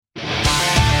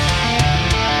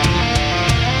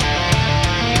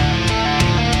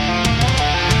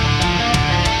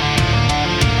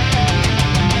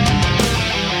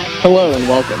Hello and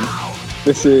welcome.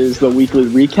 This is the weekly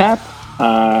recap.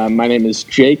 My name is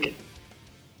Jake.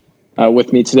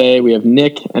 With me today, we have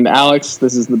Nick and Alex.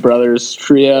 This is the Brothers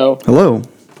Trio. Hello.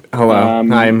 Hello.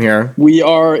 Hi, I'm here. We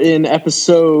are in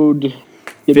episode...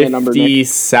 Give me a number, Nick.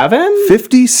 57?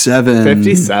 57.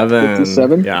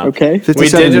 57? Yeah. Okay.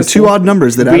 57. We did two odd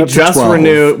numbers that add up to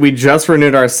 12. We just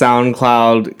renewed our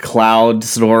SoundCloud cloud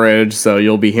storage, so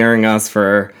you'll be hearing us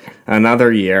for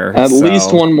another year. At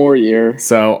least one more year.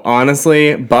 So,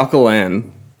 honestly, buckle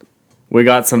in. We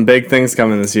got some big things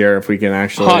coming this year if we can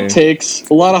actually... Hot takes.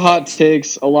 A lot of hot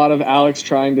takes. A lot of Alex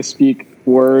trying to speak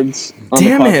words on the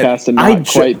podcast and not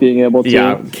quite being able to.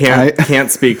 Yeah, can't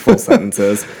speak full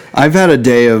sentences. I've had a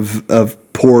day of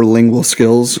poor lingual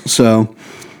skills, so...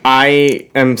 I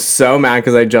am so mad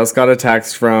because I just got a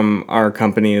text from our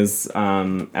company's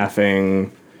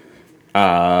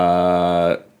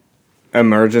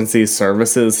emergency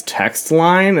services text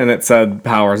line, and it said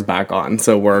power's back on,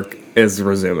 so work is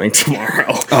resuming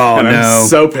tomorrow. Oh, and no. I'm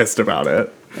so pissed about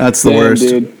it. That's the worst.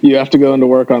 Dude, you have to go into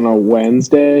work on a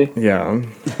Wednesday. Yeah.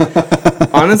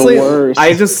 Honestly, worst.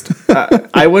 I just,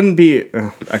 I wouldn't be,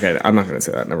 okay, I'm not going to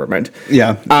say that, never mind.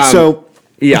 Yeah.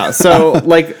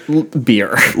 Like,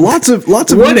 beer. Lots of What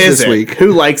news is this it? week.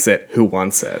 Who likes it? Who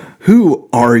wants it? Who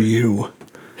are you?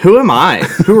 Who am I?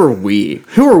 Who are we?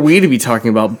 Who are we to be talking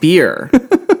about beer?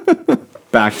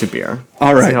 Back to beer.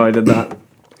 All right. See how I did that?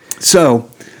 So...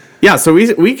 Yeah, so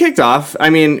we kicked off.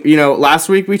 I mean, last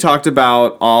week we talked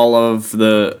about all of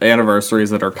the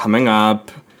anniversaries that are coming up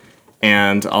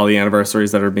and all the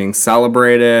anniversaries that are being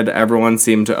celebrated. Everyone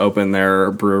seemed to open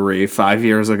their brewery 5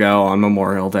 years ago on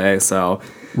Memorial Day, so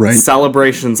right.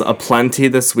 Celebrations aplenty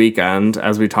this weekend,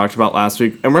 as we talked about last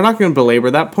week. And we're not going to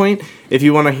belabor that point. If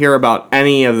you want to hear about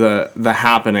any of the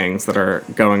happenings that are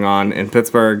going on in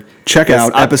Pittsburgh, check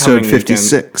out episode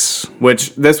 56. weekend,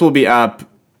 which this will be up.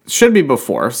 Should be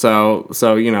before, so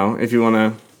if you want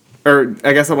to, or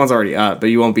I guess that one's already up, but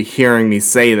you won't be hearing me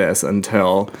say this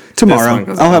until tomorrow.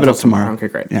 I'll have it up tomorrow. Okay,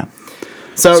 great. Yeah.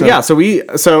 So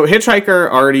Hitchhiker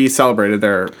already celebrated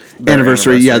their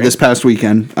anniversary. Yeah, this past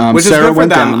weekend. Which Sarah is good for went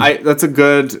them. down. That's a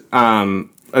good.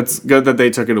 It's good that they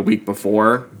took it a week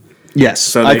before. Yes,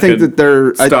 so I think that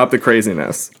they're stop the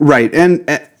craziness. Right,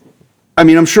 and. I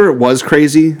mean, I'm sure it was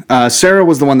crazy. Sarah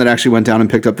was the one that actually went down and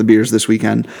picked up the beers this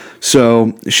weekend.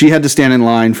 So she had to stand in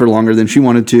line for longer than she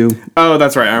wanted to. Oh,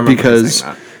 that's right. I remember because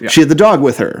saying that. Yeah. She had the dog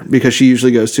with her because she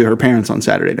usually goes to her parents on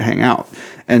Saturday to hang out.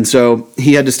 And so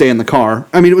he had to stay in the car.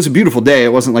 I mean, it was a beautiful day.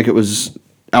 It wasn't like it was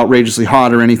outrageously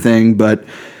hot or anything, but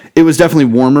it was definitely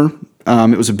warmer.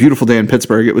 It was a beautiful day in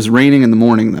Pittsburgh. It was raining in the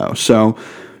morning, though. So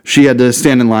she had to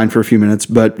stand in line for a few minutes,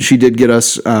 but she did get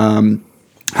us...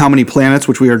 How Many Planets,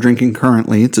 which we are drinking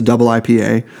currently. It's a double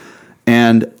IPA,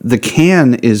 and the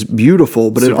can is beautiful,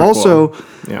 but Super cool.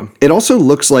 Yeah. It also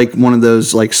looks like one of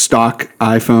those like stock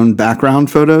iPhone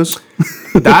background photos.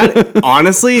 That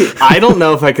honestly, I don't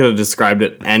know if I could have described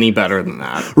it any better than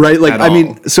that. Right? Like, I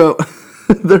mean, so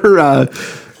they're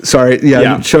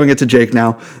showing it to Jake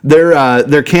now.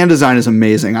 Their can design is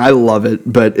amazing. I love it,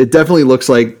 but it definitely looks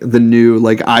like the new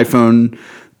like iPhone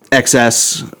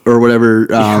XS or whatever,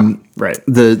 right.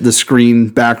 The screen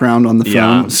background on the phone.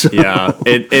 Yeah, so. yeah.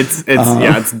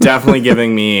 It's definitely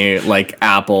giving me like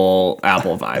Apple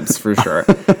vibes for sure.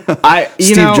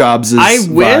 Steve Jobs'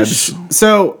 wish vibes.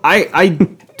 So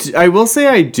I will say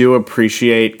I do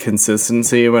appreciate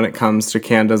consistency when it comes to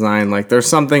can design. Like there's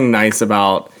something nice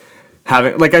about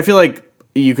having, like, I feel like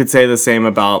you could say the same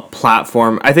about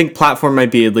platform. I think platform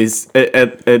might be at least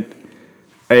it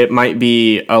might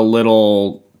be a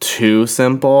little too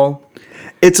simple.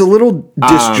 It's a little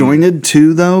disjointed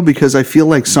too, though, because I feel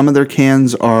like some of their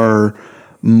cans are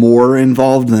more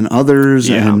involved than others,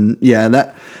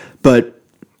 but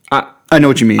I know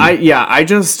what you mean. I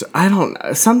don't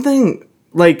know. Something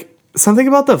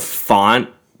about the font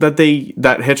that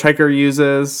Hitchhiker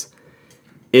uses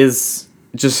is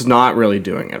just not really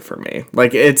doing it for me.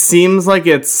 Like it seems like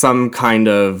it's some kind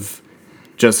of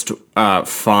just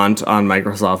font on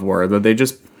Microsoft Word that they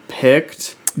just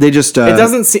picked. They just it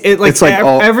doesn't see it like, it's like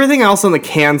everything else on the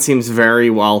can seems very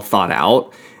well thought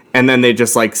out, and then they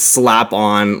just like slap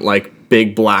on like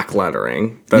big black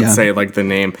lettering that say like the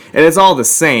name, and it's all the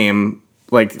same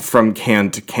like from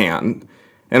can to can.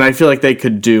 And I feel like they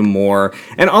could do more.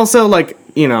 And also like,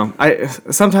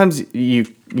 sometimes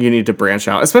you need to branch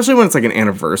out, especially when it's like an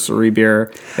anniversary beer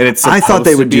and it's supposed I thought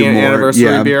they would to be do an more.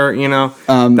 anniversary beer,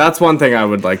 that's one thing I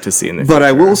would like to see in the future. But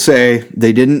I will say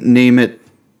they didn't name it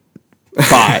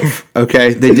 5.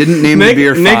 Okay, they didn't name the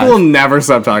beer 5. Nick will never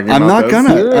stop talking about this. I'm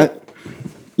not gonna.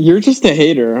 You're just a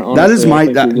hater.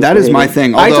 Honestly. That is my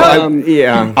thing.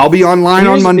 Although I'll be online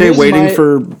on Monday waiting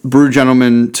for Brew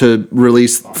Gentleman to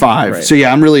release 5. Right. So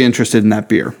yeah, I'm really interested in that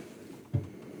beer.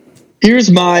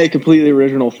 Here's my completely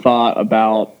original thought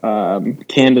about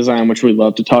can design, which we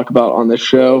love to talk about on this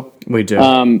show. We do.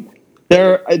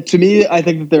 To me, I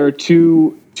think that there are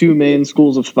two main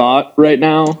schools of thought right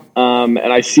now, and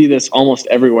I see this almost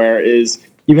everywhere. Is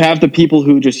you have the people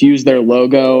who just use their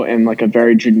logo and like a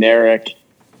very generic,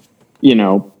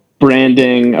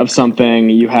 branding of something.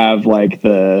 You have like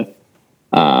the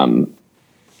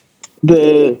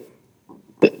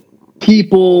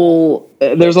people.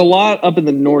 There's a lot up in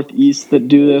the Northeast that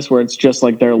do this, where it's just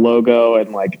like their logo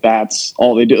and like that's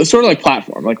all they do. It's sort of like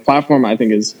Platform. Like Platform, I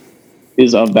think is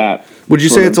of that. Would you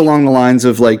say it's along the lines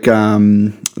of like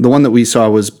the one that we saw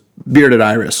was Bearded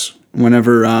Iris?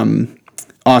 Whenever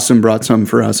Awesome brought some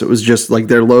for us, it was just like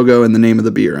their logo and the name of the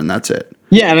beer, and that's it.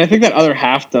 Yeah, and I think that other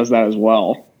half does that as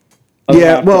well.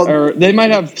 Or they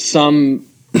might have some.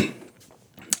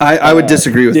 I would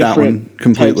disagree with that one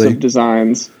completely. Types of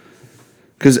designs.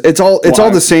 Because it's all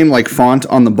the same like font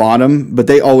on the bottom, but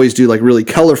they always do like really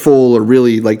colorful or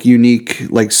really like unique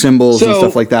like symbols and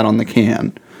stuff like that on the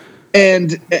can.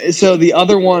 And so the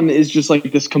other one is just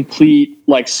like this complete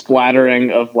like splattering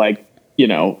of like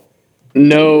no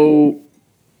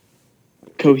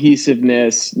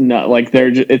cohesiveness. No, like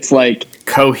it's like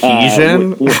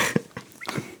cohesion.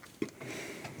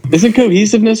 Isn't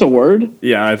cohesiveness a word?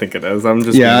 Yeah, I think it is.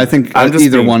 I think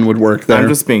either one would work there. I'm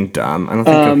just being dumb. I don't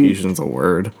think cohesion's a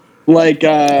word. Like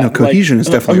cohesion is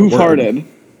definitely hoof-hearted. a word.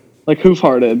 Like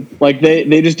hoof-hearted. Like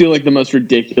they just do like the most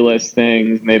ridiculous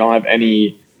things, and they don't have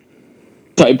any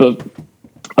type of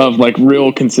like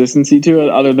real consistency to it,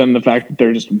 other than the fact that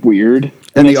they're just weird.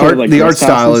 And the art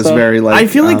style is very like. I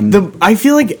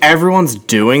feel like everyone's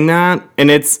doing that,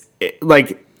 and it's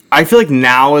like. I feel like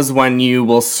now is when you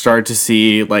will start to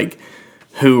see like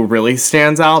who really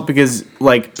stands out, because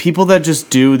like people that just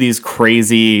do these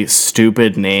crazy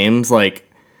stupid names,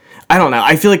 like I don't know.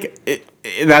 I feel like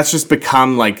that's just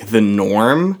become like the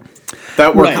norm.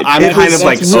 I'm kind of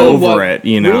like over it,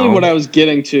 Really, what I was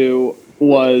getting to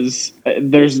was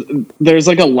there's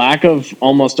like a lack of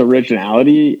almost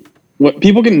originality. What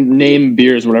people can name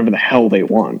beers whatever the hell they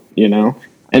want,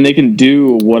 and they can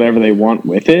do whatever they want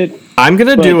with it. I'm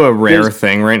going to do a rare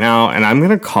thing right now, and I'm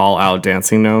going to call out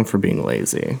Dancing Gnome for being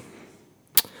lazy.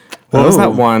 What was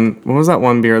that one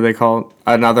beer they called?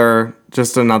 Another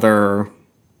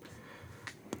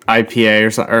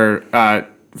IPA or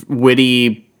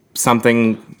witty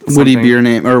something. Witty beer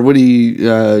name or witty.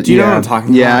 Do you know what I'm talking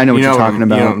about? Yeah, I know what you're talking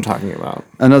about. You know what I'm talking about.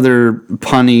 Another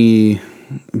punny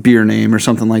beer name or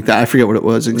something like that. I forget what it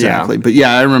was exactly, but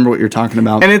yeah, I remember what you're talking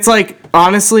about. And it's like,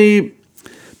 honestly,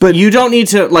 but you don't need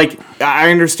to, like,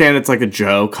 I understand it's like a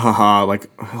joke, haha, like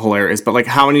hilarious, but like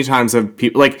how many times have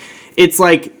people, like, it's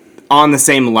like on the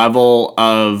same level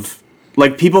of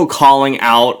like people calling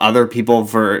out other people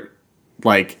for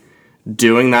like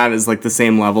doing that is like the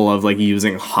same level of like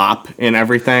using hop in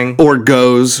everything, or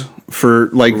goes for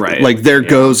like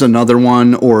goes another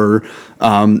one, or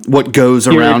what goes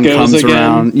around comes again.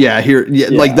 Around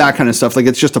like that kind of stuff. Like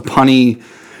it's just a punny,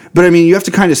 but I mean you have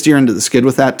to kind of steer into the skid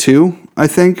with that too, I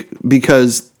think,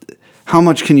 because how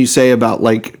much can you say about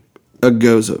like a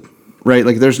goza, right?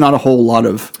 Like there's not a whole lot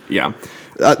of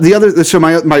so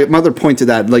my mother point to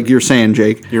that, like you're saying,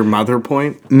 Jake. Your mother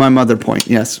point? My mother point,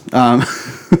 yes. So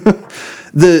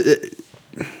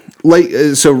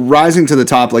rising to the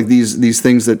top, like these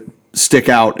things that stick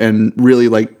out and really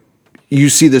like you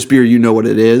see this beer, you know what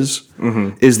it is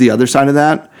the other side of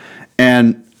that.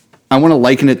 And I want to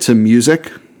liken it to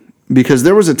music, because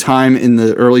there was a time in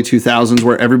the early 2000s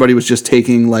where everybody was just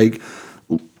taking like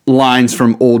lines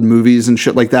from old movies and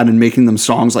shit like that and making them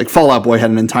songs. Like Fall Out Boy had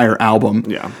an entire album,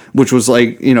 which was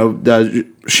like,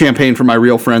 Champagne for my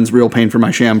real friends, Real Pain for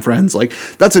my sham friends. Like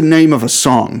that's a name of a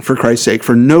song, for Christ's sake,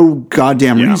 for no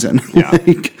goddamn reason. Yeah.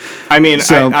 I mean,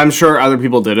 I'm sure other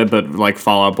people did it, but like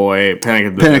Fall Out Boy, Panic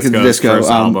at the Disco,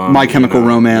 album, My Chemical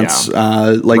Romance,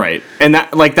 right. And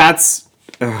that like that's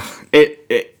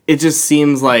it just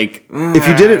seems like if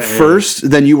you did it first,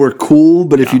 then you were cool.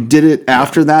 But if you did it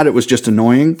after that, it was just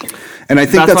annoying. And I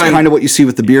think that's kind of what you see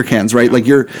with the beer cans, right? Like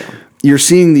you're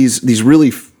seeing these really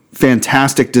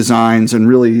fantastic designs and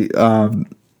really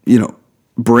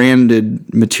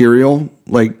branded material.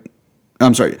 Like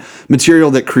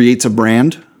material that creates a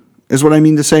brand is what I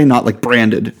mean to say. Not like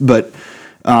branded, but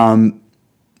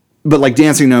like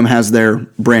Dancing Gnome has their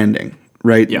branding.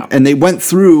 Right. Yeah. And they went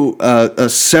through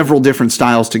several different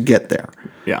styles to get there.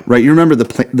 Yeah. Right. You remember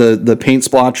the paint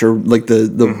splotch or like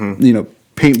the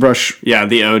paintbrush. Yeah,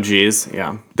 the OGs.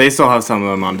 Yeah, they still have some of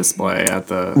them on display at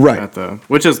the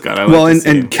which is good.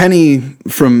 And Kenny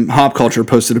from Hop Culture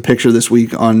posted a picture this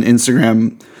week on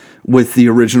Instagram with the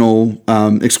original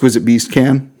Exquisite Beast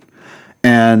can,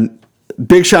 and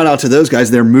big shout out to those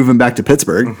guys. They're moving back to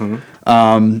Pittsburgh.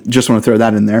 Just want to throw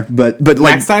that in there. But like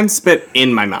next time, spit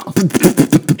in my mouth.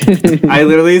 I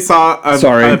literally saw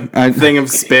a thing of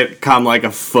spit come like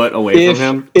a foot away from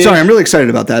him. Sorry, I'm really excited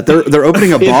about that. They're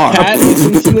opening a bar.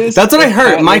 That's what I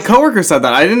heard. My coworker said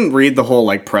that. I didn't read the whole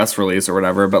like press release or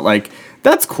whatever, but like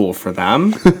that's cool for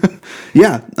them.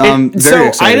 Yeah. Very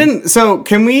excited. So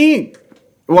can we?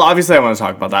 Well, obviously, I want to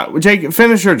talk about that. Jake,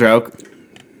 finish your joke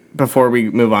before we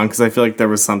move on, because I feel like there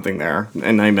was something there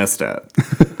and I missed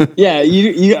it. Yeah,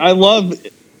 I love.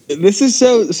 This is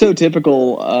so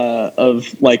typical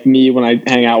of like me when I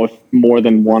hang out with more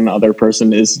than one other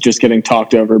person, is just getting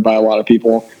talked over by a lot of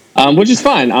people, which is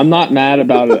fine. I'm not mad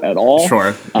about it at all.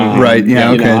 Sure. Right.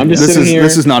 Yeah. Okay. I'm just sitting here.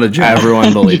 This is not a joke.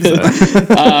 Everyone believes it.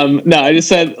 No, I just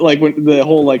said like when the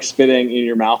whole like spitting in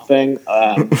your mouth thing.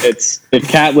 It's if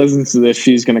Kat listens to this,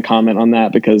 she's going to comment on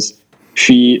that because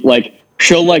she'll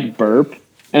like burp.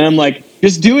 And I'm like,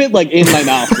 just do it like in my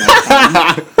mouth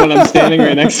when I'm standing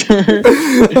right next to her.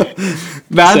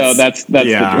 That's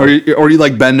yeah. Or you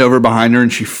like bend over behind her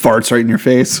and she farts right in your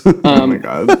face. Oh my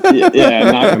god.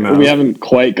 We haven't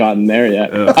quite gotten there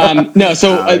yet. No,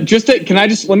 so let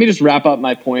me just wrap up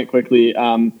my point quickly.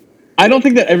 I don't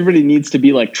think that everybody needs to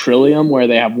be like Trillium, where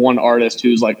they have one artist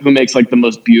who makes like the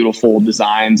most beautiful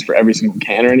designs for every single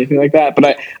can or anything like that.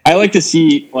 But I like to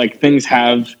see like things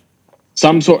have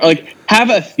some sort, like have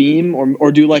a theme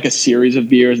or do like a series of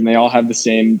beers and they all have the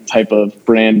same type of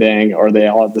branding or they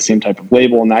all have the same type of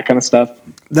label and that kind of stuff.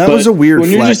 That was a weird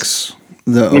flex,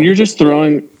 though. When you're just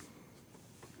throwing...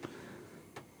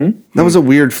 That was a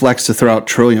weird flex to throw out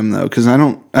Trillium, though, because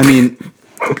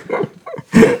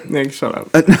Nick, shut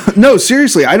up. No,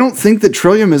 seriously, I don't think that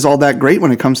Trillium is all that great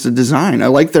when it comes to design. I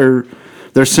like their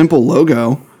simple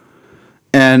logo.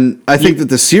 And I think that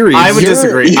the series... I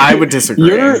would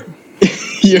disagree.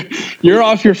 You're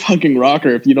off your fucking rocker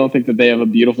if you don't think that they have a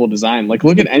beautiful design. Like,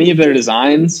 look at any of their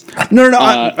designs. No.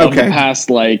 Of the past,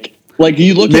 like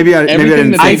you look maybe at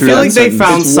everything. I feel like they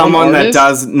found someone that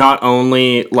does not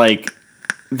only like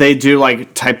they do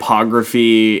like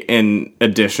typography in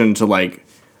addition to like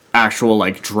actual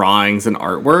like drawings and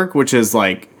artwork, which is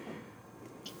like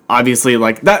obviously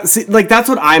like that. See, like that's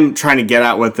what I'm trying to get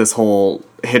at with this whole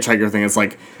Hitchhiker thing. It's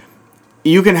like,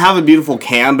 you can have a beautiful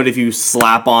can, but if you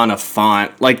slap on a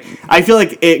font, like I feel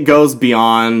like it goes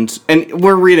beyond, and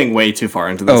we're reading way too far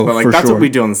into this, but like that's what we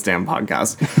do on this damn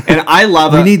podcast. And I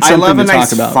love a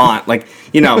nice font, like,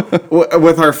 you know,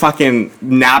 with our fucking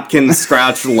napkin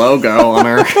scratch logo on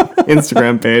our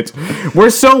Instagram page. We're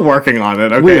still working on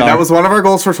it. Okay, that was one of our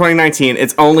goals for 2019.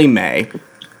 It's only May.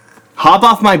 Hop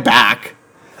off my back,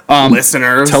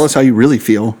 listeners. Tell us how you really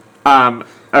feel.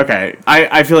 Okay,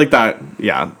 I feel like that.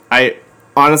 Yeah,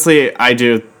 honestly, I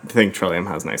do think Trillium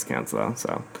has nice cans, though.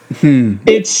 So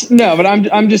but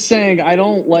I'm just saying I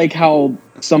don't like how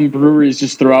some breweries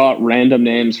just throw out random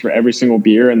names for every single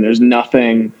beer, and there's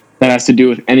nothing that has to do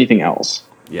with anything else.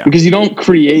 Yeah, because you don't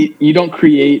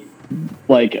create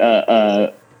like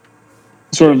a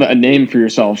sort of a name for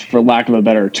yourself, for lack of a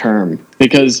better term,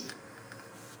 because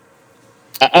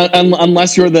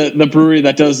unless you're the brewery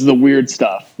that does the weird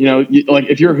stuff, you know, like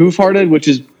if you're Hoof Hearted, which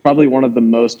is probably one of the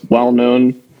most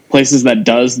well-known places that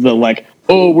does the like,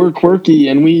 oh, we're quirky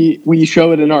and we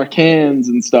show it in our cans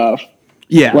and stuff.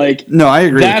 Yeah, like no, I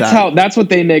agree. That's what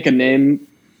they make a name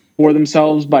for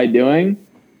themselves by doing.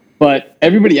 But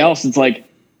everybody else, it's like,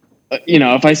 you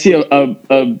know, if I see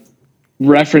a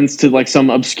reference to like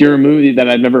some obscure movie that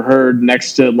I've never heard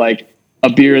next to like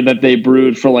a beer that they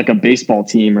brewed for like a baseball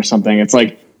team or something, it's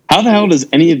like, how the hell does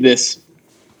any of this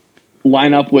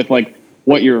line up with like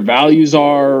what your values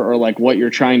are or like what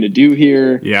you're trying to do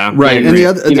here? Yeah, right. And the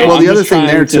other thing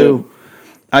there too,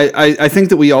 I think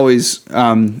that we always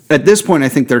at this point I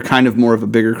think they're kind of more of a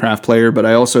bigger craft player, but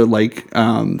I also like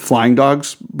Flying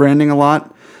Dog's branding a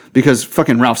lot because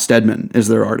fucking Ralph Steadman is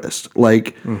their artist.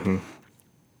 Like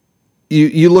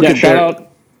you look at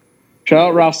Shout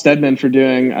out Ralph Steadman for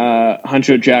doing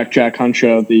Huncho Jack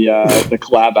Huncho, the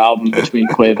collab album between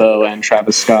Quavo and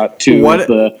Travis Scott, two of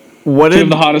the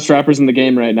hottest rappers in the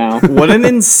game right now. What an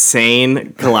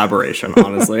insane collaboration,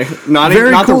 honestly. Not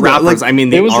the rappers, I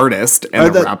mean the artist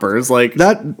and the rappers.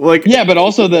 Yeah, but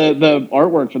also the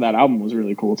artwork for that album was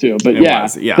really cool too. But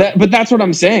but that's what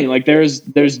I'm saying. Like there's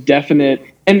definite,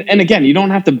 and again, you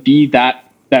don't have to be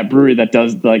that brewery that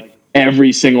does like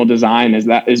every single design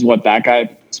is what that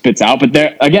guy spits out. But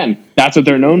that's what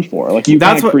they're known for. Like you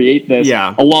kind of create this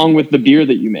along with the beer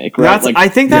that you make, right? I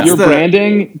think that's your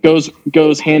branding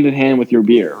goes hand in hand with your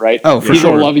beer, right? Oh, for People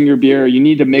sure. are loving your beer. You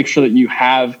need to make sure that you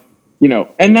have,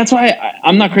 and that's why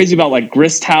I'm not crazy about like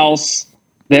Grist House.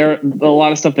 There a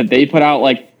lot of stuff that they put out.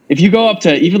 Like if you go up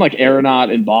to even like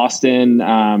Aeronaut in Boston,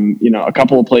 a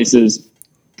couple of places,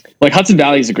 like Hudson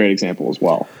Valley is a great example as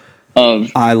well.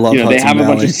 I love they have a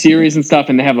bunch of series and stuff,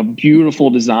 and they have a beautiful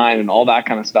design and all that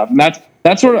kind of stuff. And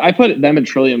that's sort of, I put them and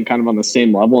Trillium kind of on the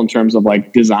same level in terms of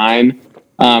like design.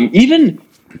 I've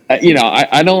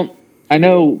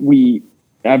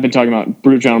been talking about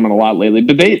Brew Gentlemen a lot lately,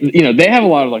 but they have a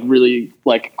lot of like really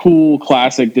like cool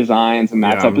classic designs and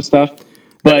that type of stuff.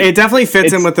 But it definitely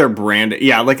fits in with their brand.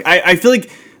 Yeah, like I feel like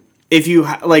if you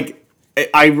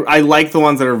I like the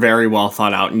ones that are very well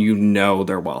thought out, and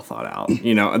they're well thought out.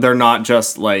 They're not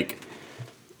just like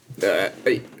I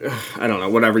don't know,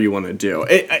 whatever you want to do.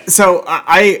 So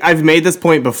I've made this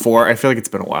point before. I feel like it's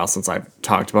been a while since I've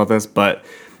talked about this, but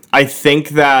I think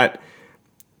that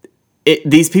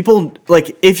these people,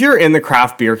 like, if you're in the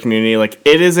craft beer community, like,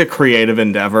 it is a creative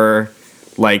endeavor,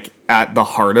 like, at the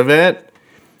heart of it.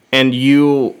 And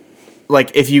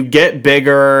like, if you get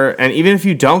bigger, and even if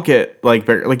you don't get, like,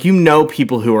 bigger, like,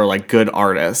 people who are, like, good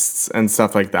artists and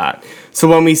stuff like that. So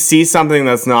when we see something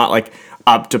that's not, like,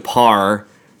 up to par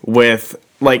with,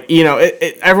 like,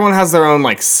 everyone has their own,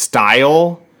 like,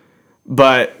 style,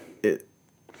 but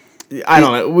I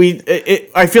don't know.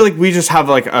 I feel like we just have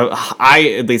like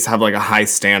I at least have like a high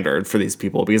standard for these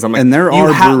people, because I'm like, and there are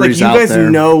breweries out there. You guys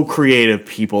know creative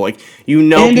people, like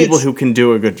people who can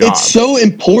do a good job. It's so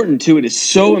important too. It is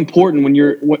so important when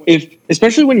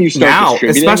especially when you start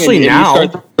distributing,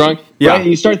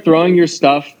 you start throwing your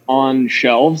stuff on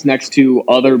shelves next to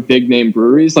other big name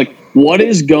breweries. Like, what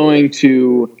is going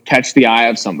to catch the eye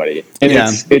of somebody? And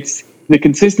it's the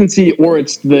consistency, or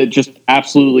it's the just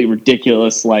absolutely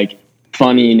ridiculous, like,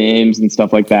 funny names and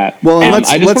stuff like that. Well,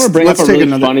 I just want to bring up a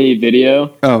really funny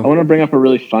video. I want to bring up a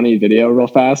really funny video real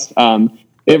fast.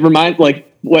 It reminds, like,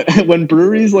 when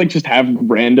breweries like just have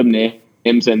random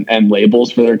names and labels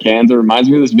for their cans. It reminds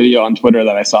me of this video on Twitter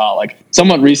that I saw like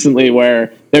somewhat recently,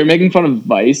 where they're making fun of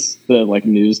Vice, the like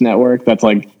news network that's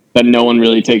like that no one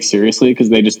really takes seriously because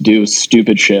they just do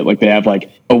stupid shit. Like they have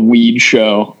like a weed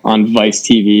show on Vice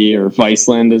TV, or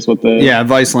Viceland is what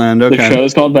Viceland. Okay, the show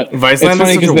is called. But Viceland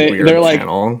is such a weird they're like,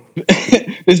 channel.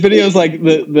 This video is like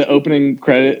the opening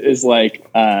credit is like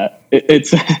it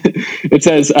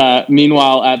says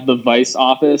meanwhile at the Vice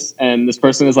office, and this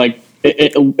person is like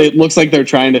it looks like they're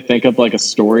trying to think of like a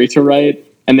story to write.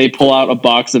 And they pull out a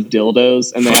box of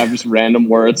dildos, and they have just random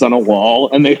words on a wall,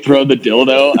 and they throw the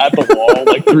dildo at the wall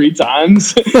like 3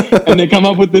 times, and they come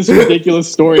up with this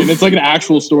ridiculous story. And it's like an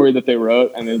actual story that they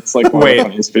wrote, and it's like one of the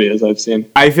funniest videos I've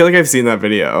seen. I feel like I've seen that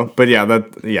video, but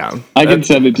I can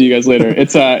send it to you guys later.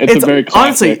 It's a very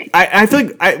classic. Honestly, I feel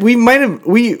like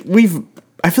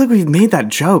I feel like we've made that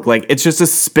joke. Like, it's just a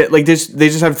spit. Like, they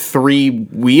just have 3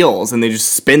 wheels and they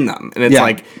just spin them, and it's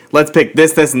like, let's pick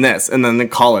this, this, and this, and then they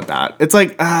call it that. It's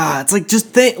like, just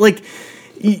think, like,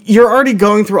 you're already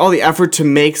going through all the effort to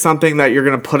make something that you're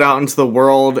gonna put out into the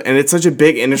world, and it's such a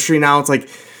big industry now. It's like,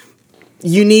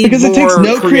 you need because it takes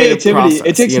no creativity. Process,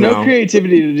 it takes no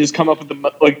creativity to just come up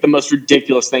with the most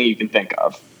ridiculous thing you can think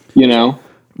of.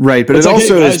 Right? But it's it like,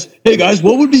 also hey guys,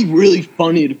 what would be really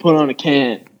funny to put on a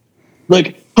can?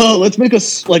 Like, let's make a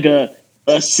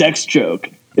sex joke.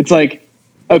 It's like,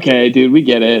 okay, dude, we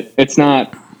get it. It's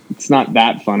not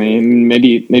that funny. I mean,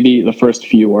 maybe the first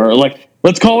few were. Like,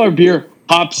 let's call our beer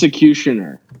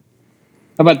Hopsecutioner.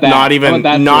 How about that?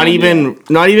 Not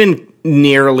even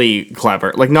nearly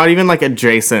clever. Like, not even like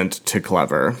adjacent to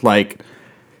clever. Like,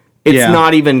 it's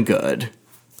not even good.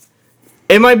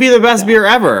 It might be the best beer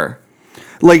ever.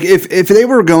 Like, if they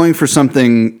were going for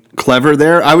something clever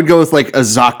there, I would go with like a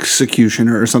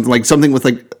Zoxecutioner or something with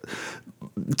like,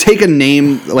 take a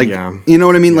name, like, you know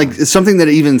what I mean? Like, it's something that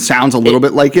even sounds a little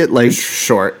bit like it. Like,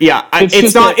 sure. Yeah.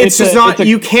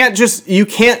 You can't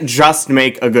just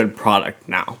make a good product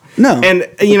now. No. And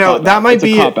that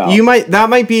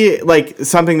might be like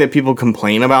something that people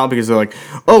complain about, because they're like,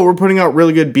 oh, we're putting out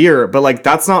really good beer, but like,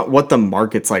 that's not what the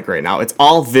market's like right now. It's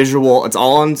all visual. It's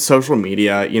all on social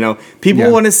media.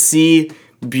 People want to see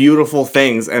beautiful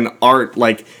things and art.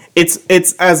 Like, it's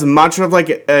as much of like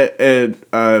a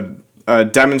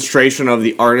demonstration of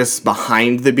the artists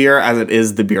behind the beer as it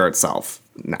is the beer itself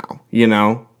now.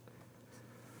 Yeah,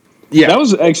 that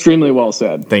was extremely well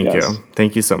said.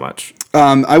 Thank you so much.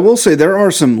 I will say there are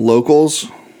some locals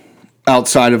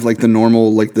outside of like the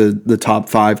normal, like the top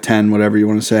 5, 10, whatever you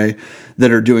want to say, that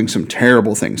are doing some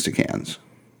terrible things to cans.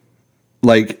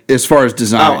 like as far as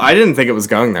design. Oh, I didn't think it was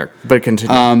going there, but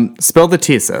continue. Spill the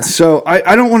tea, sis. So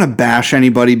I don't want to bash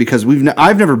anybody because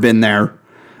I've never been there.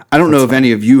 I don't know if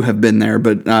any of you have been there,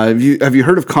 but have you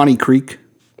heard of Connie Creek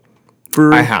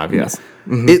Brewery? I have, yes.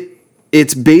 Mm-hmm.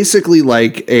 It's basically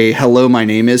like a "Hello, my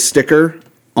name is" sticker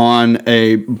on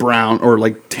a brown or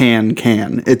like tan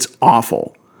can. It's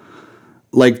awful.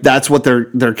 Like that's what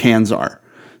their cans are.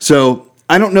 So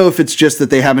I don't know if it's just that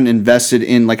they haven't invested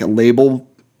in like a labeling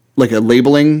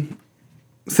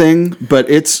thing, but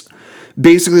it's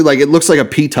basically like it looks like a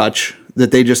P-Touch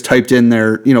that they just typed in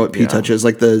there. You know what P-Touch is,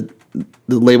 like the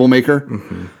label maker,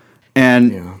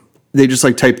 and they just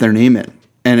like type their name in,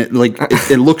 and it like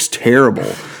it looks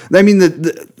terrible. I mean,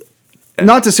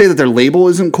 not to say that their label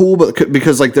isn't cool, but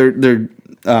because like their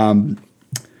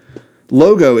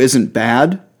logo isn't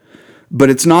bad, but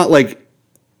it's not like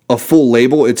a full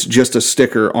label. It's just a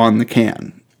sticker on the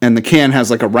can, and the can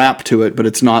has like a wrap to it, but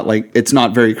it's not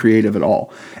very creative at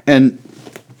all. And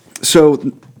so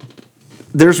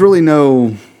there's really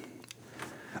no.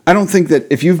 I don't think that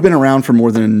if you've been around for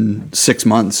more than 6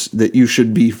 months that you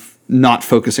should be not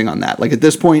focusing on that. Like at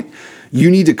this point,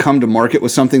 you need to come to market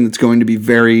with something that's going to be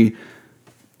very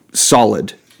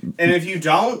solid. And if you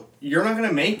don't, you're not going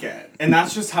to make it. And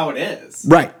that's just how it is.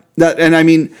 Right. And I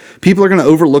mean, people are going to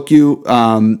overlook you.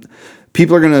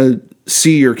 People are going to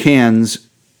see your cans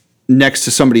next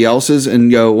to somebody else's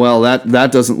and go, well,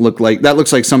 that doesn't look like, that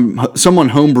looks like someone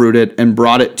homebrewed it and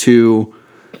brought it to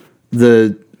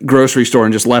the grocery store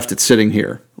and just left it sitting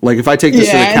here. Like if I take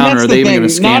this to the counter, are they even going to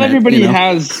scan not everybody it? You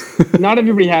know? not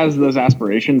everybody has those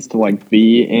aspirations to like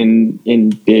be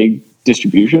in big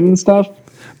distribution and stuff.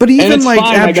 But even like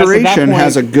fine, Abjuration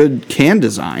has a good can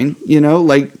design, you know,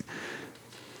 like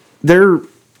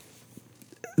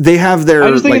they have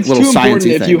their like little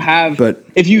sciencey thing.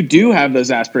 If you do have those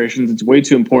aspirations, it's way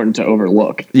too important to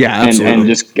overlook. Yeah, absolutely.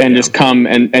 Just come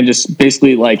and just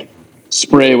basically like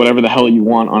spray whatever the hell you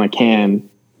want on a can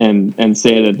and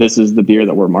say that this is the beer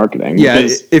that we're marketing. Yeah,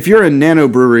 if you're a nano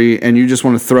brewery and you just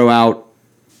want to throw out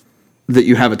that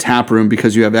you have a tap room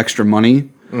because you have extra money,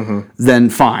 then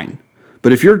fine.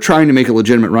 But if you're trying to make a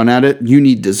legitimate run at it, you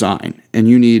need design and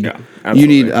you need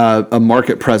a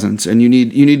market presence and you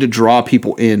need to draw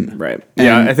people in. Right.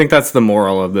 Yeah, I think that's the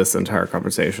moral of this entire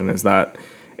conversation is that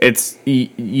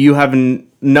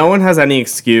no one has any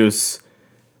excuse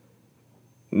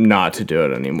not to do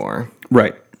it anymore.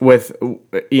 Right. With,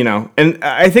 you know, and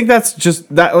I think that's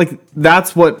just that, like,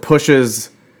 that's what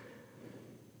pushes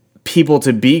people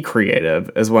to be creative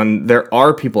is when there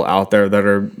are people out there that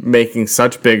are making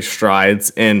such big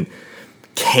strides in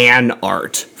can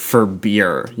art for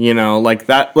beer, you know, like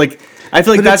that, like, I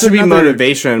feel like that should be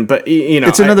motivation, but you know,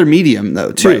 it's another medium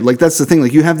though, too. Right. Like that's the thing.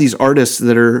 Like you have these artists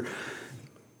that are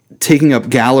taking up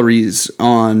galleries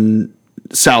on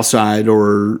South Side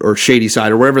or Shady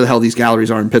Side or wherever the hell these galleries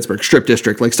are in Pittsburgh, Strip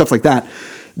District, like stuff like that.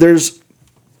 There's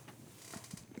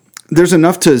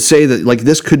enough to say that like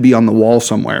this could be on the wall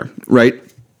somewhere, right?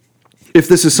 If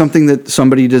this is something that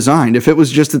somebody designed, if it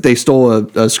was just that they stole a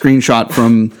screenshot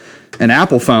from an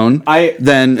Apple phone,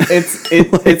 then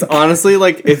it's honestly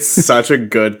like it's such a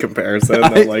good comparison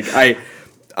that like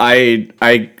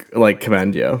I like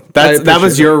commend you. That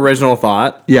was your original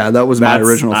thought. Yeah, that was my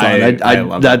original thought. I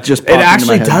love that. Just it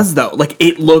actually does though. Like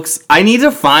it looks. I need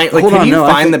to find. Like, can you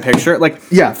find the picture? Like,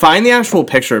 yeah, find the actual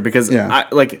picture because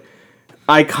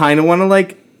I kind of want to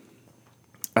like.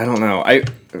 I don't know.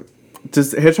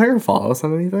 Does Hitchhiker follow us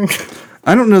on anything?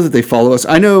 I don't know that they follow us.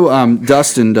 I know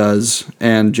Dustin does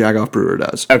and Jagoff Brewer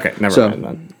does. Okay, never mind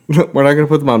then. We're not going to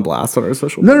put them on blast on our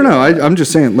social media. No. I'm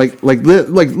just saying, like,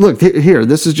 look here.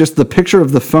 This is just the picture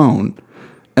of the phone,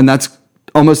 and that's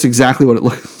almost exactly what it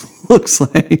looks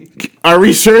like. Are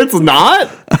we sure it's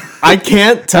not? I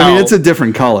can't tell. I mean, it's a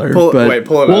different color. Pull it up.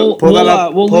 Pull that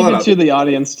up. We'll leave it to the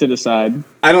audience to decide.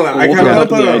 I don't know. I kind of want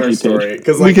to put it on our story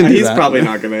because like he's probably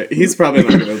not gonna. He's probably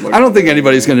not gonna. Look I don't think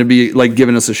anybody's gonna be like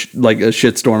giving us a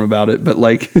shitstorm about it, but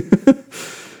like,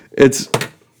 it's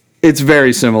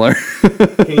very similar.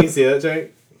 Can you see that,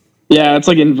 Jake? Yeah, it's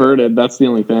like inverted. That's the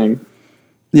only thing.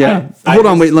 Yeah. Hold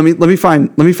on, wait. Let me find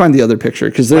the other picture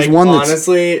because there's like, one that's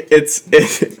honestly,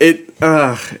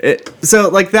 so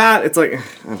like that. It's like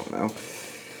I don't know.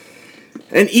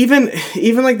 And even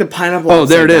like the pineapple. Oh,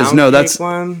 there it is. No, that's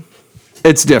one.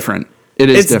 It's different.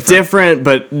 It's different,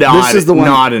 but not. This is the one,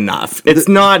 not enough. It's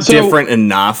not different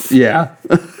enough. Yeah.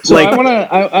 So like,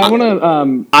 I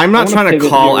wanna. I'm not trying to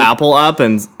call Apple up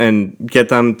and get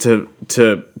them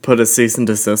to put a cease and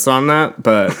desist on that,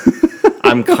 but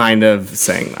I'm kind of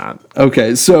saying that.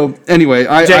 Okay, so anyway,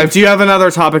 Jake, do you have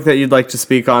another topic that you'd like to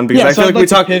speak on? Because I feel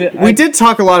like we did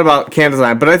talk a lot about can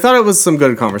design, but I thought it was some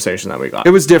good conversation that we got.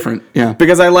 It was different, yeah.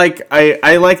 Because I like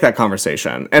that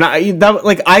conversation, and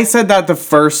I said that the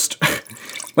first.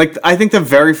 Like, I think the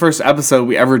very first episode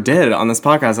we ever did on this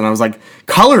podcast, and I was like,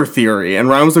 color theory. And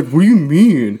Ryan was like, what do you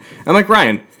mean? I'm like,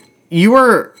 Ryan, you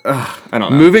were, I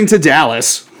don't know. Moving to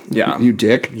Dallas. Yeah. You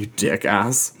dick. You dick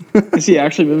ass. Is he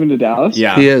actually moving to Dallas?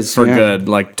 Yeah. He is. For good,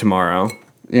 like tomorrow.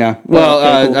 Yeah.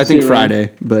 Well, cool. I think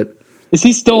Friday, but. Is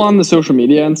he still on the social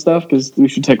media and stuff? Because we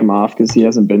should take him off because he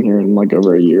hasn't been here in like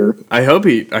over a year. I hope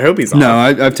he's off. No,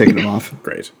 I've taken him off.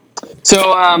 Great.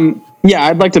 So,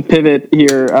 I'd like to pivot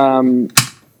here.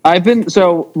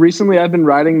 Recently I've been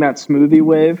riding that smoothie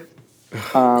wave,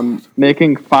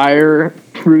 making fire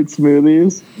fruit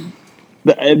smoothies.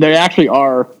 They actually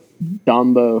are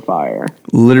Dumbo fire.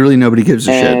 Literally nobody gives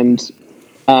a shit.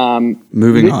 And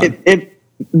moving on.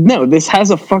 No, this has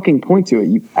a fucking point to it,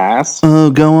 you ass. Oh,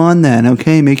 go on then.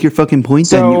 Okay, make your fucking point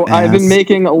then, you ass. I've been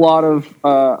making a lot of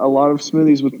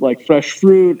smoothies with like fresh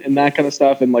fruit and that kind of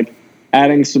stuff, and like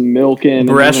adding some milk in.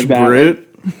 Fresh fruit.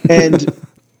 And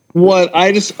what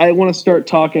I want to start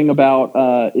talking about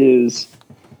is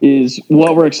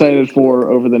what we're excited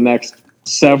for over the next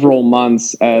several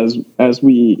months as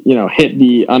we hit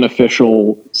the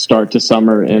unofficial start to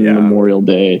summer and Memorial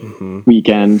Day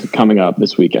weekend coming up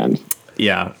this weekend.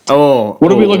 Yeah. Oh.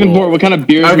 What are we looking for? What kind of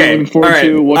beers are we looking forward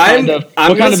to? What kind of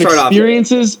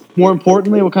experiences? More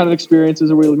importantly, what kind of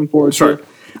experiences are we looking forward to?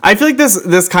 I feel like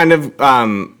this kind of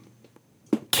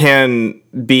can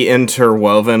be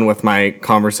interwoven with my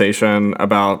conversation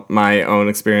about my own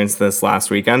experience this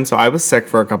last weekend. So I was sick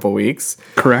for a couple weeks.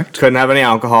 Correct. Couldn't have any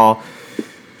alcohol.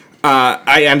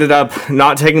 I ended up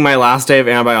not taking my last day of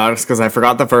antibiotics because I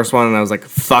forgot the first one, and I was like,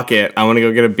 fuck it, I want to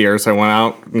go get a beer. So I went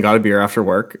out and got a beer after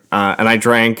work, and I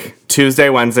drank Tuesday,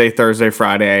 Wednesday, Thursday,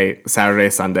 Friday,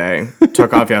 Saturday, Sunday,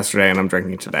 took off yesterday, and I'm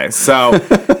drinking today. So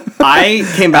I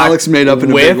came back Alex made up in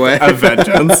a with big way. a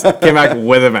vengeance. Came back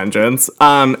with a vengeance.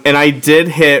 And I did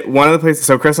hit one of the places.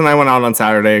 So Chris and I went out on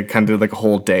Saturday, kind of did like a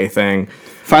whole day thing.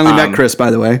 Finally met Chris,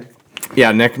 by the way.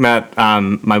 Yeah, Nick met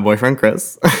my boyfriend,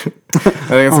 Chris. I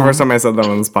think it's the first time I said that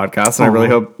on this podcast, and I really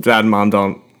hope Dad and Mom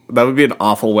don't. That would be an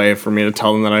awful way for me to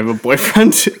tell them that I have a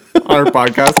boyfriend on our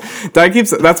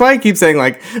podcast. That's why I keep saying,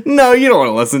 like, no, you don't want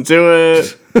to listen to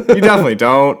it. You definitely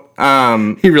don't.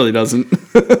 He really doesn't.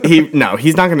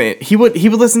 He's not gonna. He would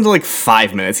listen to like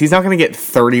 5 minutes. He's not gonna get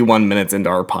 31 minutes into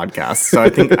our podcast. So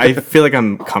I feel like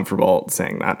I'm comfortable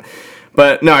saying that.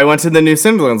 But no, I went to the new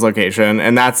Cinderlands location,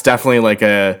 and that's definitely like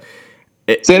a.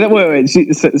 Say that. Wait.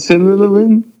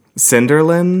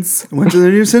 Cinderlands? Went to the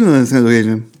new Cinderlands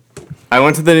location. I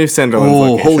went to the new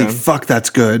Cinderlands location. Holy fuck, that's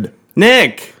good.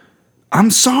 Nick!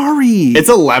 I'm sorry. It's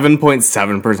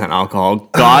 11.7% alcohol.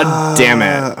 God damn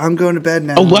it. I'm going to bed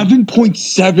now.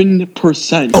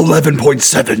 11.7%.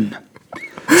 11.7.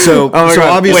 So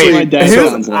obviously,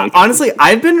 honestly,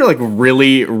 I've been like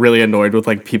really, really annoyed with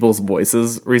like people's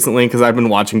voices recently because I've been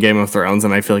watching Game of Thrones,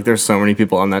 and I feel like there's so many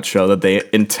people on that show that they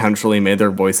intentionally made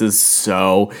their voices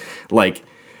so like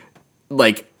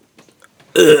I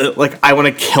want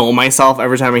to kill myself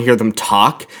every time I hear them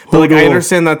talk. But like I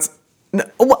understand that's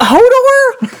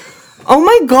Hodor. Oh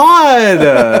my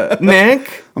god,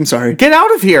 Nick! I'm sorry. Get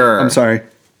out of here. I'm sorry.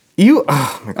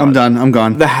 Oh my God. I'm done. I'm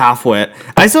gone. The half-wit.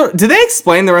 Did they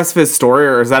explain the rest of his story,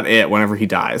 or is that it whenever he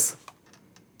dies?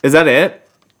 Is that it?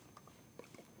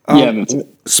 Yeah, that's it.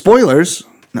 Spoilers.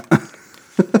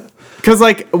 Because,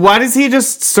 like, why does he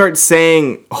just start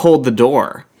saying, hold the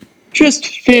door? Just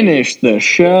finish the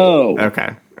show.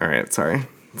 Okay. All right. Sorry.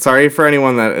 Sorry for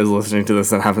anyone that is listening to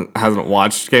this that hasn't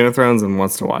watched Game of Thrones and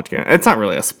wants to watch Game. It's not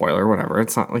really a spoiler, whatever.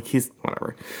 It's not like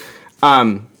whatever.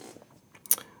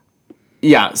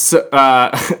 Yeah,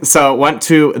 so went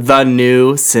to the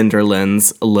new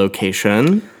Cinderlands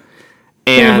location,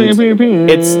 and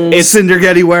it's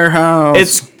Cindergetty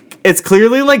Warehouse. It's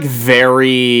clearly like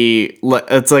it's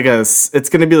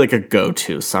gonna be like a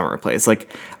go-to summer place.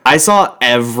 Like I saw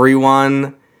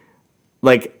everyone,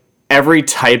 like every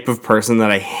type of person that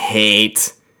I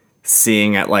hate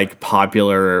seeing at like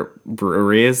popular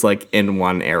breweries, like in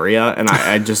one area, and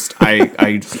I just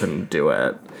couldn't do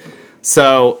it.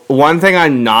 So one thing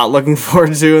I'm not looking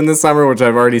forward to in the summer, which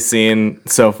I've already seen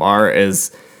so far, is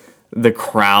the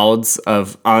crowds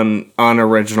of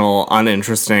unoriginal,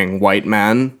 uninteresting white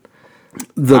men.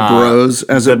 The bros,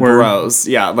 as it were. The bros,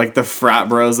 yeah, like the frat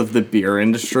bros of the beer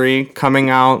industry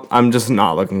coming out. I'm just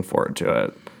not looking forward to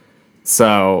it.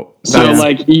 So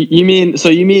like you mean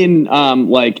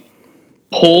like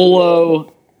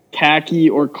Polo khaki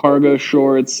or cargo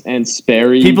shorts and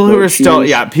Sperry. People who are still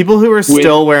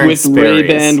wearing with Sperry's.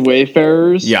 Ray-Ban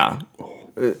Wayfarers. Yeah.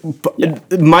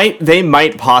 They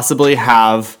might possibly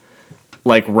have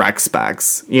like rec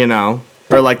specs, you know,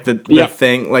 or like the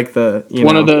thing, like the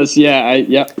one of those. Yeah,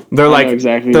 They're like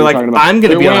exactly. They're like, I'm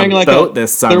going to be on a boat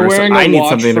this summer, so I need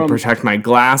something to protect my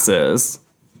glasses.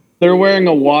 They're wearing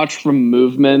a watch from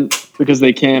Movement because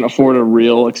they can't afford a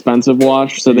real expensive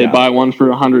watch, so they buy one for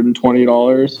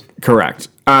 $120. Correct.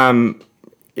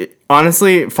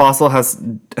 Honestly, Fossil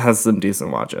has some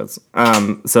decent watches.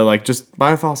 So like, just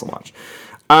buy a Fossil watch.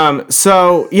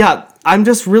 So yeah, I'm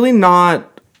just really not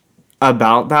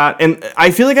about that, and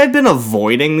I feel like I've been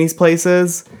avoiding these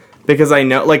places because I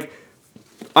know, like,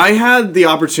 I had the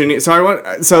opportunity.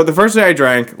 So the first day I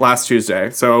drank last Tuesday,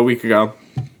 so a week ago,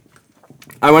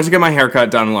 I went to get my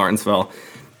haircut done in Lawrenceville,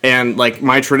 and like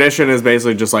my tradition is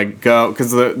basically just like go,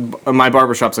 because my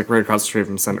barbershop's like right across the street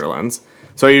from Cinderlands,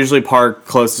 so I usually park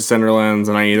close to Cinderlands,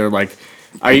 and I either like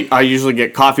I usually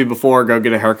get coffee before, go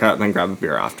get a haircut, and then grab a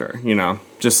beer after. You know,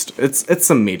 just it's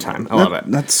some me time. I love it.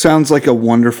 That sounds like a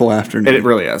wonderful afternoon. It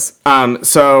really is.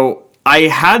 So I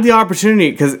had the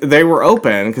opportunity because they were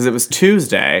open, because it was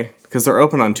Tuesday. Because they're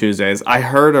open on Tuesdays. I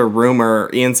heard a rumor.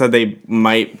 Ian said they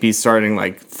might be starting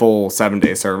like full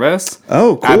 7-day service.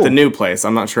 Oh, cool. At the new place.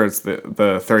 I'm not sure it's the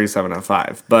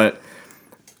 3705, but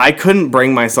I couldn't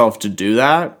bring myself to do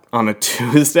that on a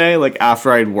Tuesday. Like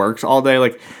after I'd worked all day,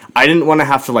 like I didn't want to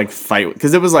have to like fight,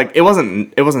 because it was like it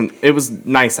was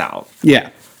nice out. Yeah.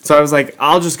 So I was like,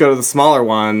 I'll just go to the smaller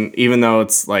one, even though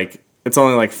it's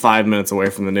only like 5 minutes away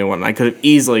from the new one. I could have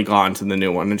easily gone to the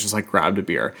new one and just like grabbed a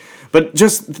beer. But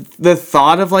just the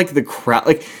thought of like the crowd,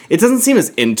 like it doesn't seem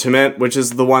as intimate, which is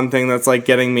the one thing that's like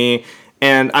getting me.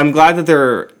 And I'm glad that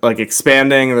they're like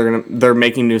expanding. They're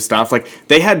making new stuff. Like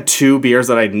they had 2 beers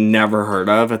that I'd never heard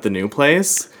of at the new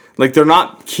place. Like they're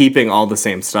not keeping all the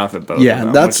same stuff at both. Yeah,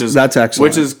 of them, that's excellent.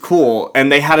 Which is cool.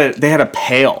 And they had a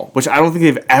pale, which I don't think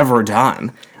they've ever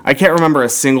done. I can't remember a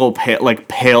single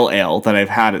pale ale that I've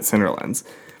had at Cinderlands.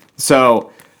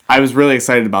 So I was really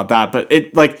excited about that. But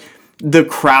it like, the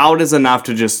crowd is enough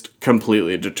to just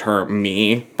completely deter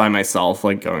me by myself,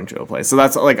 like going to a place. So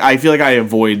that's like, I feel like I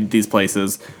avoid these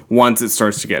places once it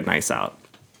starts to get nice out.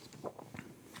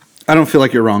 I don't feel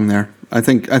like you're wrong there. I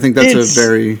think that's a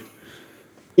very...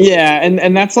 Yeah.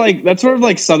 And that's sort of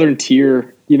like Southern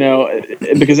tier, you know,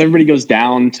 because everybody goes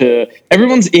down to,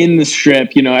 everyone's in the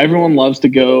Strip, you know, everyone loves to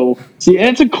go see, and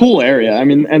it's a cool area. I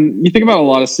mean, and you think about a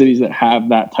lot of cities that have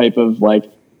that type of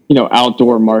like, you know,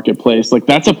 outdoor marketplace, like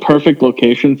that's a perfect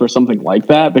location for something like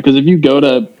that. Because if you go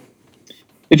to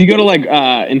like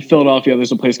in Philadelphia,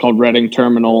 there's a place called Reading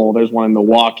Terminal. There's one in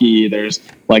Milwaukee. There's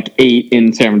like 8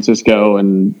 in San Francisco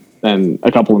and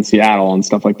a couple in Seattle and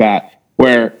stuff like that,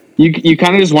 where you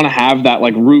kind of just want to have that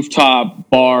like rooftop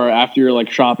bar after you're like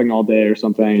shopping all day or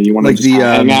something, and you want to like just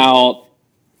hang out.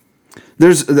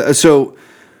 There's so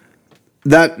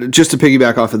that, just to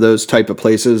piggyback off of those type of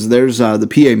places, there's the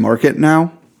PA Market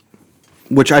now,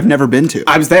 which I've never been to.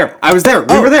 I was there.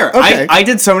 We were there. Okay. I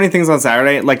did so many things on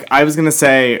Saturday. Like, I was going to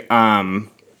say, I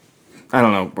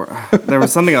don't know. There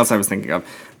was something else I was thinking of.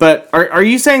 But are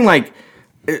you saying, like,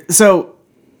 so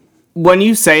when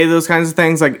you say those kinds of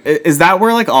things, like, is that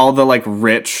where, like, all the, like,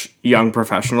 rich young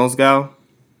professionals go?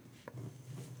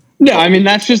 No, I mean,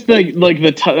 that's just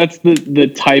that's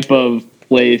the type of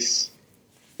place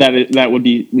that would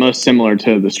be most similar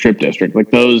to the Strip District.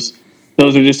 Like, those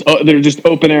are just, they're just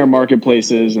open air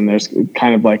marketplaces, and there's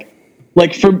kind of like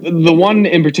for the one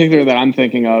in particular that I'm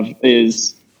thinking of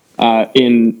is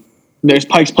there's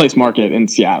Pike's Place Market in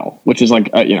Seattle, which is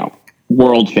like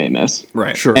world famous,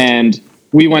 right? Sure. And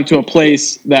we went to a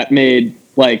place that made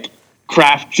like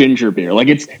craft ginger beer. Like,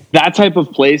 it's that type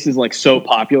of place is like so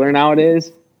popular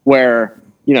nowadays, where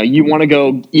you want to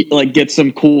go eat, like get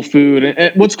some cool food.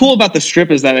 And what's cool about the Strip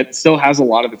is that it still has a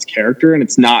lot of its character, and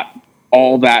it's not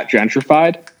all that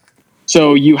gentrified.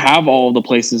 So you have all of the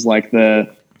places like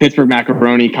the Pittsburgh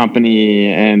Macaroni Company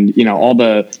and, all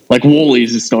the like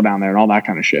Woolies is still down there and all that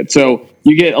kind of shit. So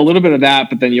you get a little bit of that,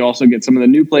 but then you also get some of the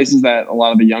new places that a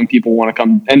lot of the young people want to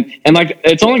come and like,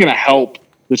 it's only going to help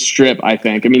the Strip, I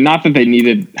think. I mean, not that they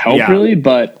needed help really,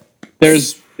 but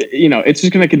there's, it's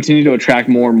just going to continue to attract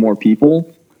more and more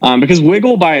people. Because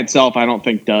Wiggle by itself, I don't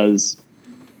think does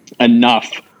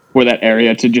enough for that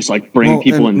area to just like bring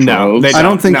people in droves. I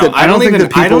don't think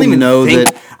that people know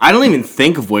that I don't even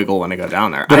think of Wiggle when I go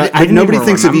down there. But nobody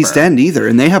thinks of East End either,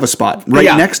 and they have a spot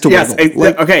next to Wiggle.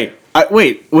 Okay.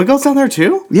 Wait, Wiggle's down there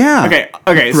too? Yeah.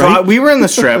 Okay. So we were in the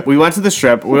Strip. We went to the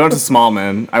Strip. We went to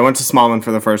Smallman. I went to Smallman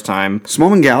for the first time.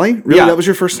 Smallman Galley? Really? Yeah. That was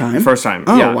your first time? First time.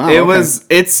 Oh, yeah. Wow.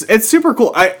 It's super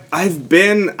cool.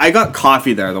 I got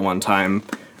coffee there the one time,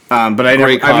 but I've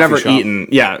never eaten.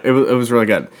 Yeah, it was really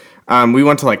good. We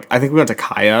went to I think we went to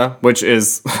Kaya, which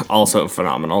is also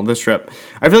phenomenal. This Strip,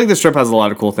 I feel like the Strip has a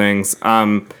lot of cool things.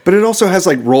 But it also has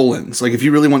roll-ins. If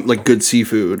you really want good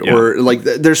seafood or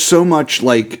there's so much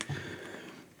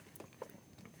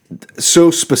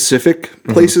so specific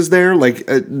places there.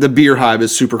 The Beer Hive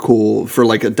is super cool for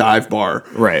a dive bar,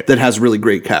 right? That has really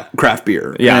great craft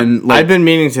beer. Yeah, and I've been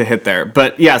meaning to hit there,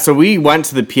 but yeah. So we went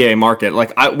to the PA market.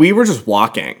 We were just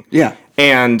walking. Yeah,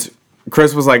 and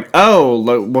Chris was like, "Oh,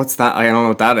 look, what's that? I don't know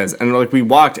what that is." And we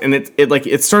walked, and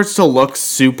it starts to look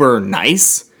super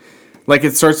nice,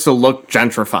 it starts to look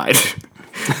gentrified.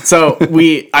 So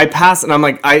I pass, and I'm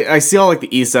like, I see all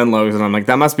the East End logos, and I'm like,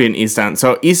 that must be an East End.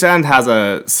 So East End has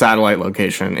a satellite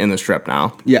location in the Strip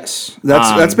now. Yes,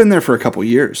 that's been there for a couple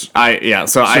years.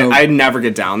 I never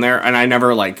get down there, and I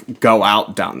never go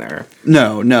out down there.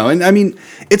 No, and I mean,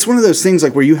 it's one of those things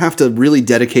where you have to really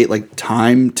dedicate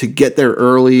time to get there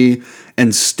early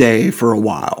and stay for a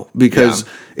while because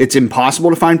it's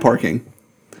impossible to find parking,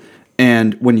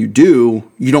 and when you do,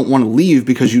 you don't want to leave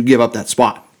because you give up that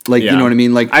spot. You know what I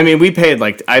mean? I paid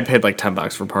I paid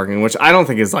 $10 for parking, which I don't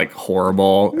think is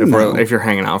horrible if you're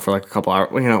hanging out for a couple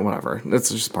hours. Whatever. It's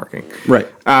just parking. Right.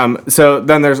 So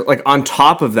then there's on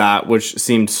top of that, which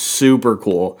seemed super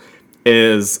cool,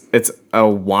 is it's a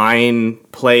wine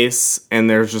place, and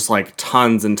there's just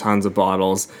tons and tons of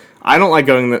bottles. I don't like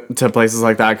going to places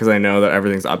like that because I know that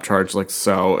everything's upcharged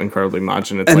so incredibly much,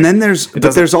 and it's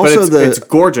it's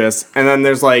gorgeous, and then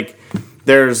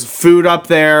there's food up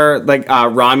there,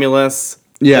 Romulus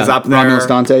is up there. Romulus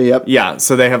Dante, yep. Yeah,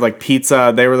 so they have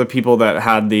pizza. They were the people that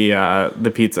had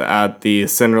the pizza at the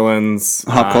Cinderlands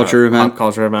Hop Culture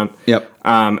event. Yep.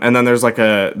 And then there's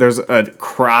a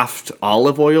craft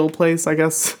olive oil place, I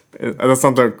guess. That's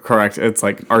not the correct. It's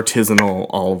artisanal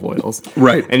olive oils.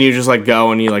 Right. And you just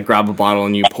go and you grab a bottle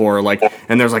and you pour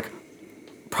and there's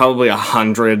probably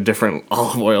 100 different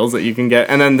olive oils that you can get,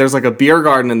 and then there's a beer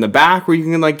garden in the back where you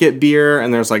can get beer,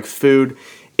 and there's food.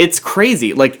 It's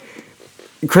crazy.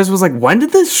 Chris was like, when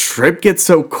did this Strip get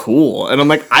so cool? And I'm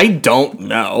like, I don't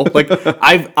know.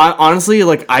 I honestly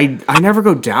I never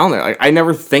go down there. I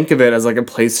never think of it as a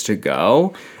place to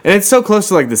go, and it's so close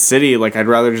to the city. I'd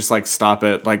rather just stop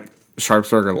at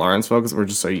Sharpsburg or Lawrenceville because we're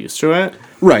just so used to it.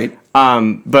 Right.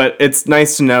 But it's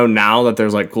nice to know now that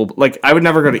there's cool. I would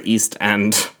never go to East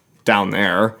End down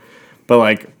there,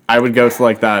 but I would go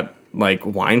to that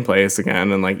wine place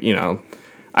again, and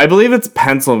I believe it's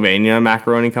Pennsylvania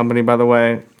Macaroni Company, by the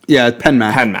way. Yeah,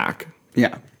 PenMac. PenMac.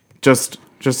 Yeah. Just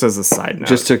as a side note.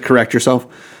 Just to correct yourself.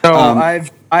 So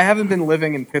I haven't been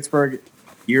living in Pittsburgh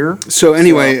here. So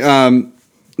anyway,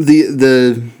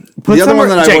 the other one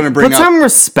that I want to bring up... Put some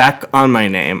respect on my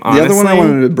name, honestly. The other one I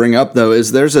wanted to bring up, though,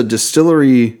 is there's a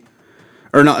distillery...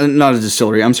 Or not a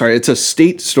distillery, I'm sorry. It's a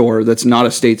state store that's not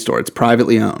a state store. It's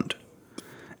privately owned.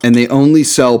 And they only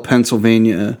sell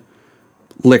Pennsylvania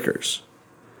liquors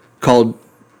called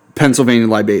Pennsylvania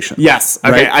Libations. Yes.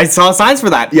 Okay, right? I saw signs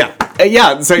for that. Yeah.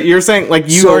 Yeah, so you're saying,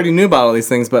 you already knew about all these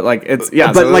things, but, it's...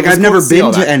 Yeah, but, I've never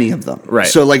been to any of them. Right.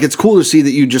 So, it's cool to see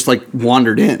that you just,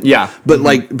 wandered in. Yeah.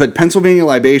 But, but Pennsylvania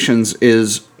Libations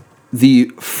is the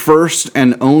first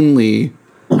and only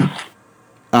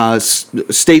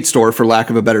state store, for lack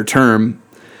of a better term,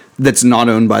 that's not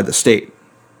owned by the state.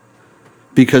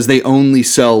 Because they only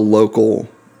sell local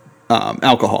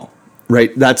alcohol,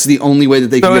 right? That's the only way that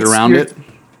they can get around it.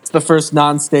 It's the first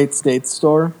non-state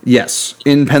store? Yes,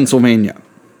 in Pennsylvania.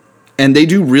 And they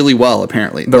do really well,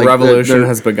 apparently. The revolution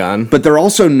has begun. But they're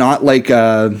also not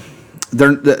the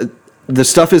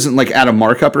stuff isn't at a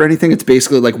markup or anything. It's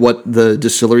basically what the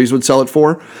distilleries would sell it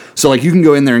for. So you can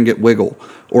go in there and get Wiggle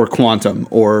or Quantum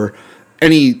or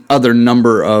any other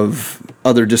number of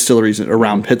other distilleries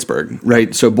around Pittsburgh,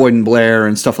 right? So Boyd and Blair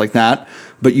and stuff like that.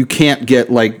 But you can't get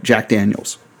Jack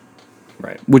Daniels.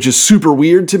 Right. Which is super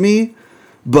weird to me,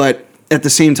 but at the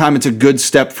same time, it's a good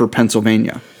step for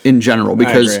Pennsylvania in general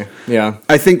because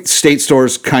I think state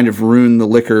stores kind of ruin the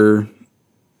liquor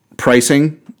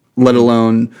pricing, let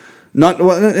alone not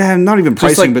even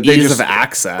pricing, but ease they just of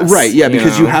access, right? Yeah,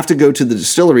 because you have to go to the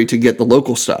distillery to get the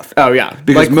local stuff. Oh yeah,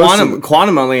 because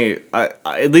Quantum only,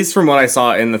 at least from what I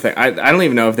saw in the thing, I don't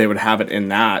even know if they would have it in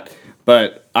that,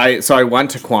 but I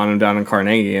went to Quantum down in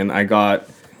Carnegie and I got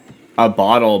a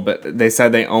bottle, but they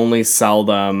said they only sell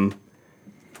them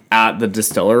at the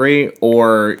distillery,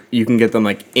 or you can get them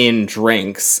like in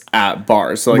drinks at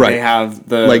bars. So like they have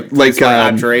the like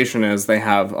abjuration is they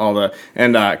have all the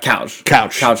and couch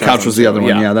was the other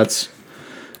one. Yeah, that's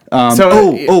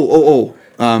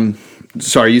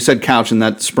sorry, you said couch, and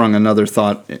that sprung another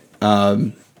thought.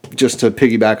 Just to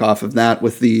piggyback off of that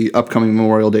with the upcoming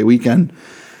Memorial Day weekend.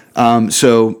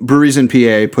 So Breweries in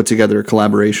PA put together a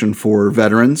collaboration for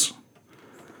veterans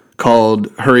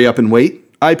called Hurry Up and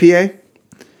Wait IPA.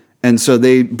 And so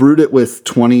they brewed it with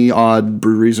 20 odd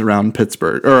breweries around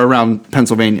Pittsburgh or around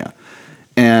Pennsylvania.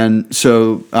 And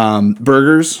so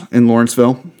Burgers in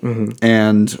Lawrenceville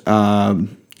and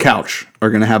Couch are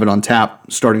going to have it on tap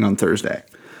starting on Thursday.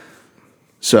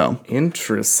 So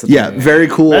interesting. Yeah, very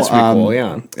cool. That's pretty cool.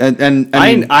 Yeah, and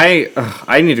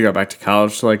I need to go back to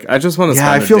college. Like, I just want to.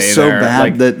 Yeah, I feel so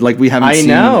bad that like we haven't seen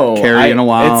Carrie in a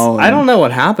while. I don't know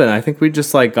what happened. I think we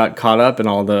just like got caught up in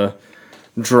all the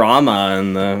drama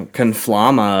and the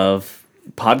conflama of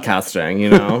podcasting.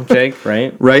 You know, Jake,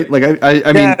 right? Right. Like I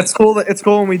mean, yeah, it's cool. It's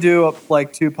cool when we do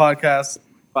like 2 podcasts,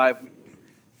 5 weeks,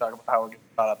 talk about how we're getting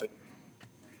caught up in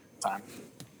time.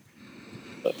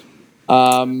 But,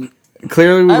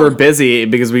 clearly, we were busy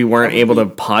because we weren't able to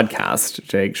podcast.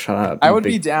 Jake, shut up. I would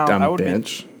be down. Dumb I would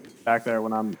bitch. be back there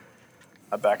when I'm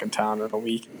back in town in a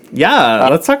week. Yeah,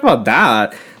 let's talk about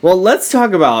that. Well, let's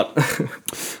talk about.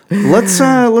 let's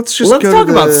talk about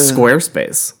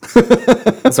Squarespace.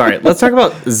 Sorry, let's talk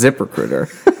about ZipRecruiter.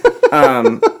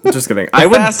 Just kidding. I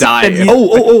would die.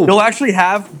 You'll actually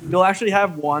have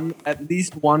at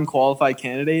least one qualified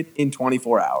candidate in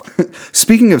 24 hours.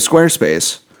 Speaking of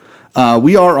Squarespace.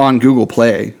 We are on Google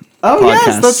Play. Oh, podcasts.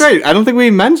 Yes, that's right. I don't think we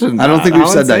mentioned that. I don't think we've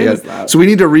said that yet. So we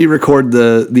need to re-record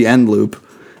the end loop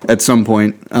at some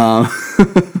point.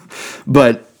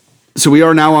 But so we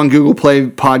are now on Google Play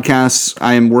podcasts.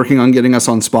 I am working on getting us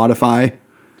on Spotify.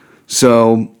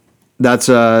 So that's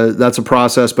a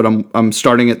process, but I'm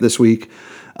starting it this week.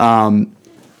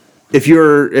 If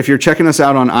you're checking us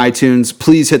out on iTunes,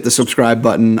 please hit the subscribe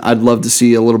button. I'd love to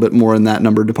see a little bit more in that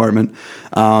number department.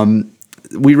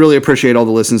 We really appreciate all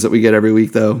the listens that we get every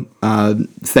week, though.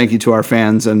 Thank you to our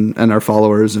fans and our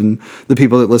followers and the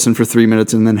people that listen for 3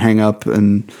 minutes and then hang up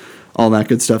and all that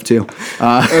good stuff, too.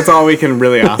 That's all we can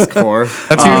really ask for.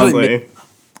 That's usually...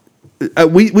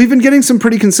 We've been getting some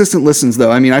pretty consistent listens,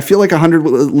 though. I mean, I feel like 100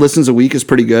 listens a week is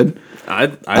pretty good.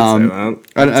 I'd say that.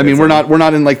 I mean, we're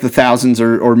not in like the thousands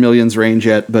or millions range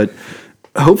yet, but...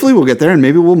 Hopefully we'll get there and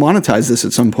maybe we'll monetize this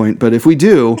at some point. But if we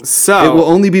do, it will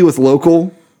only be with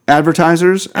local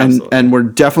advertisers and we're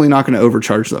definitely not going to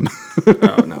overcharge them.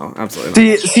 Oh no,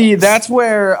 absolutely not. See, that's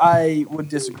where I would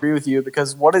disagree with you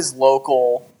because what is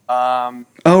local? Oh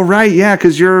right, yeah,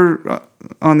 because you're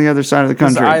on the other side of the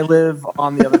country. I live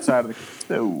on the other side of the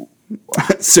country.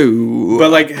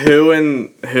 But like, who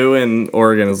in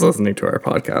Oregon is listening to our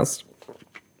podcast?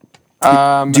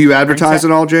 Do you advertise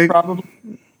at all, Jake? Probably.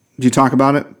 Do you talk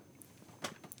about it?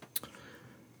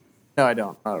 No, I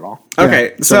don't. Not at all.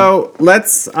 Okay, so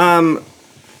let's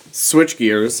switch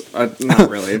gears. Not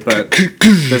really, but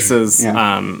this is a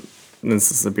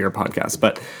beer podcast.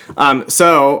 But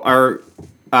so our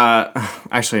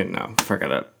actually no,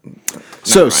 forget it.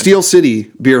 So Steel City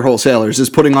Beer Wholesalers is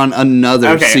putting on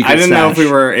another secret I didn't stash. know if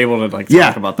we were able to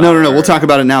talk about that. No. We'll talk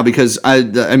about it now because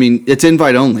I mean it's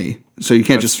invite only, so you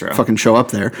can't fucking show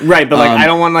up there. Right, but I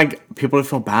don't want people to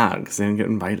feel bad because they didn't get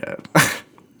invited.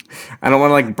 I don't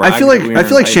want to brag. I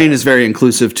feel like Shane is very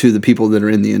inclusive to the people that are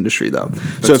in the industry, though.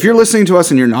 So if you're listening to us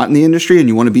and you're not in the industry and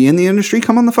you want to be in the industry,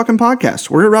 come on the fucking podcast.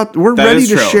 We're ready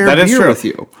to share beer with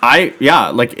you.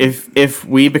 If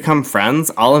we become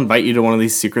friends, I'll invite you to one of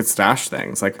these secret stash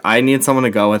things. Like I need someone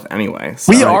to go with anyway.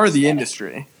 So, we are the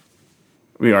industry.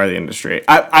 We are the industry.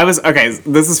 I was okay.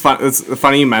 This is fun. It's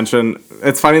funny you mention.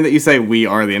 It's funny that you say we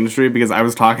are the industry because I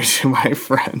was talking to my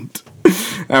friend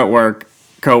at work,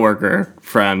 coworker,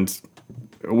 friend.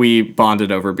 We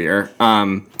bonded over beer.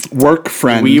 Work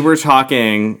friend. We were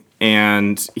talking,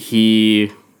 and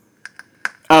we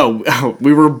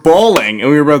were bowling, and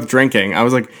we were both drinking. I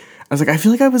was like, I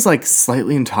feel like I was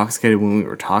slightly intoxicated when we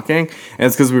were talking, and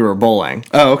it's because we were bowling.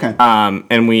 Oh, okay.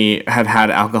 And we had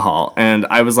alcohol, and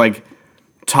I was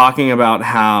talking about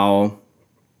how.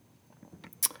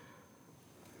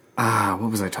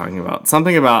 What was I talking about?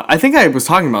 Something about. I think I was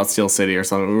talking about Steel City or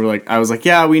something. I was like,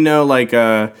 yeah, we know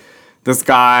this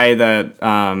guy that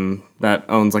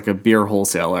owns a beer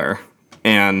wholesaler,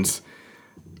 and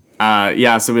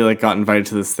so we got invited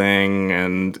to this thing,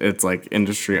 and it's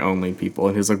industry only people,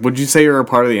 and he's like, would you say you're a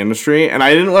part of the industry? And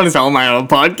I didn't want to tell him I own a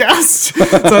podcast.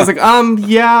 So I was like,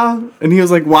 yeah. And he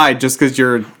was like, why? Just because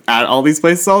you're at all these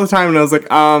places all the time? And I was like,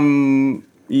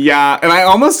 Yeah, and I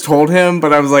almost told him,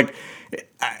 but I was like,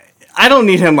 I don't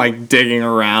need him like digging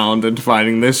around and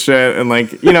finding this shit, and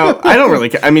like, you know, I don't really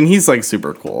care. I mean, he's like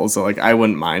super cool, so like I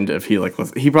wouldn't mind if he like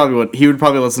he would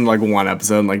probably listen to like one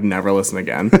episode and like never listen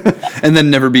again. And then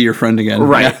never be your friend again.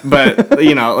 Right. Yeah. But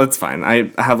you know, it's fine.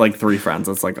 I have like 3 friends.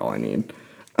 That's like all I need.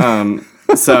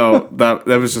 So that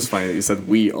was just funny that you said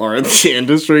we are in the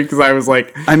industry, because I was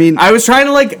like, I mean, I was trying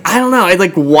to like, I don't know, I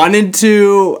like wanted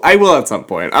to. I will at some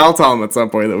point. I'll tell them at some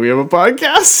point that we have a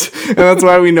podcast, and that's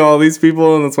why we know all these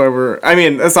people, and that's why we're. I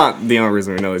mean, that's not the only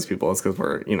reason we know these people. It's because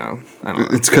we're, you know, I don't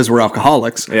know. It's because we're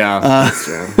alcoholics. Yeah, that's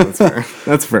true. That's fair.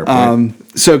 That's a fair point.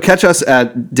 So catch us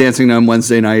at Dancing Gnome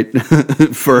Wednesday night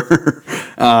for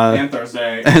And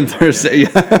Thursday. And Thursday. Yeah.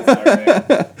 And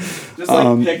Saturday. Just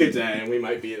like pick a day, and we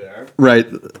might be there. Right.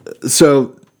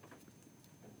 So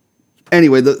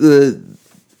anyway, the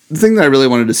thing that I really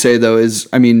wanted to say though is,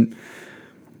 I mean,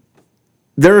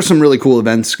 there are some really cool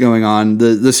events going on.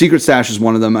 The Secret Stash is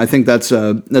one of them. I think that's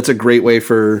a great way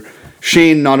for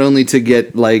Shane not only to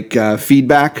get like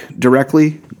feedback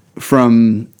directly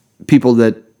from people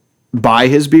that buy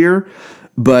his beer,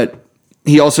 but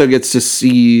he also gets to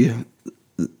see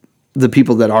the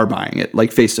people that are buying it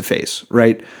like face to face,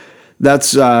 right?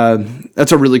 That's a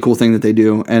really cool thing that they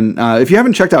do. And if you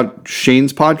haven't checked out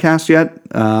Shane's podcast yet,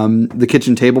 the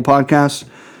Kitchen Table Podcast,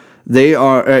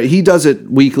 he does it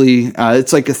weekly.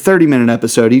 It's like a 30-minute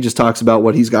episode. He just talks about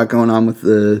what he's got going on with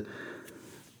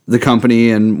the company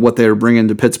and what they're bringing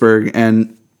to Pittsburgh.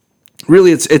 And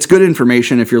really, it's good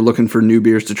information if you're looking for new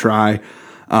beers to try.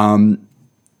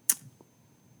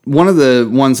 One of the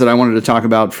ones that I wanted to talk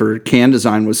about for can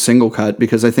design was Single Cut,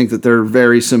 because I think that they're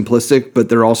very simplistic, but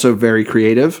they're also very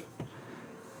creative.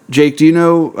 Jake, do you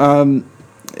know?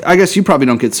 I guess you probably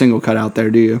don't get Single Cut out there,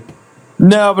 do you?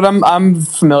 No, but I'm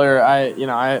familiar.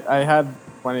 I had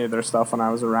plenty of their stuff when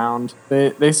I was around.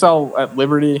 They sell at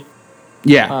Liberty.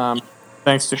 Yeah.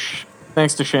 Thanks to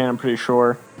Shane, I'm pretty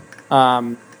sure.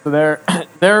 So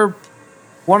they're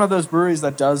one of those breweries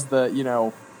that does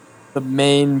the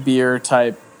main beer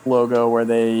type logo where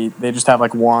they just have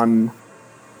like one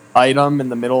item in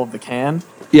the middle of the can.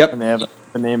 Yep. And they have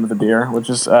the name of the beer,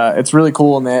 which is it's really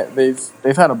cool. And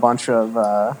they've had a bunch of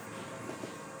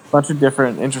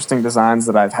different interesting designs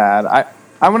that I've had.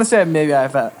 I want to say maybe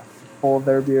I've had full of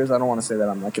their beers. I don't want to say that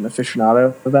I'm like an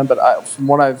aficionado of them, but from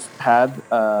what I've had,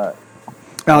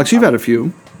 Alex, you've had a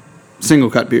few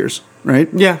Single Cut beers, right?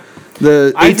 Yeah.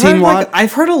 The 18 watt.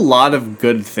 I've heard a lot of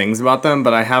good things about them,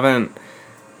 but I haven't.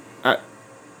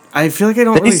 I feel like I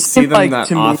don't really see them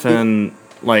that often.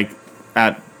 Like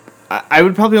I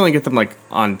would probably only get them like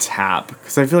on tap,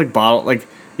 because I feel like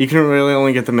you can really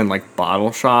only get them in like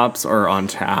bottle shops or on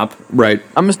tap. Right.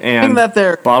 I'm assuming that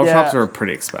they're bottle shops are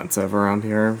pretty expensive around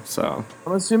here. So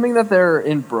I'm assuming that they're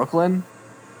in Brooklyn.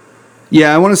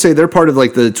 Yeah, I want to say they're part of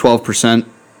like the 12%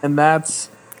 and that's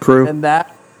crew, and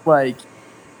that like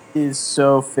is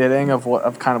so fitting of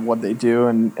kind of what they do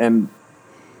and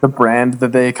the brand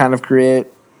that they kind of create.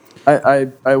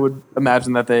 I would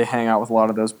imagine that they hang out with a lot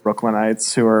of those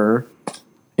Brooklynites who are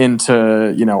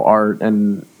into art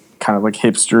and kind of like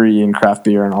hipstery and craft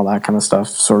beer and all that kind of stuff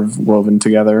sort of woven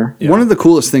together. Yeah. One of the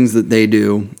coolest things that they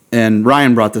do, and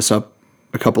Ryan brought this up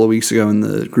a couple of weeks ago in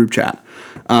the group chat,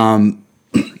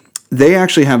 they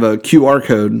actually have a QR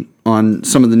code on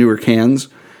some of the newer cans,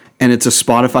 and it's a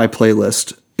Spotify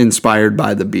playlist inspired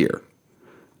by the beer.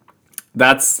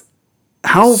 That's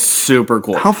how super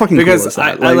cool. How fucking cool is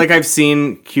that? I've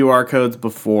seen QR codes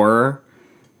before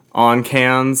on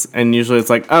cans, and usually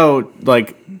it's like, oh,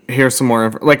 like here's some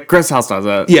more like Chris House does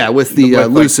it. Yeah, with the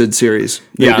Lucid series.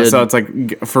 Yeah, so it's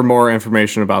like for more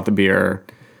information about the beer,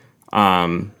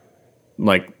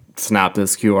 like snap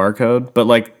this QR code. But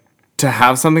like to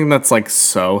have something that's like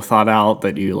so thought out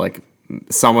that you like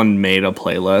someone made a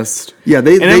playlist. Yeah,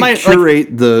 they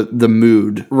curate the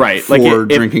mood right for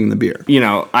drinking the beer.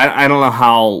 I don't know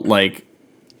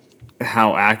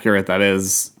how accurate that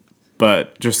is,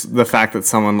 but just the fact that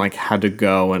someone like had to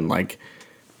go and like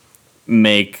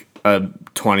make a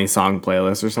 20 song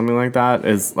playlist or something like that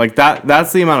is like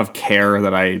that's the amount of care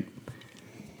that I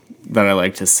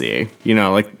like to see.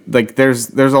 Like there's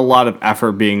a lot of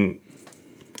effort being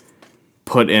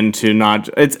put into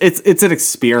it's an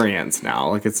experience now.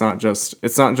 Like it's not just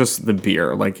the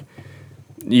beer. Like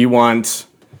you want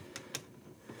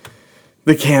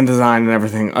the can design and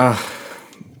everything.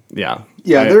 Yeah.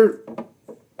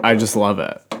 I just love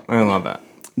it. I love it.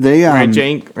 They right,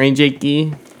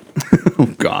 Jakey.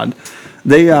 Oh God.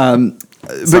 They Sorry,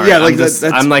 but yeah, like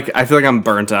I'm like I feel like I'm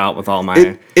burnt out with all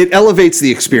my it elevates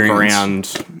the experience.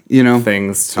 Brand,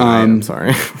 things tonight. I'm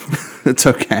sorry. It's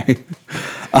okay.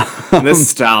 This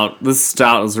stout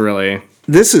is really...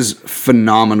 This is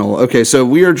phenomenal. Okay, so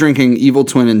we are drinking Evil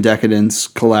Twin and Decadence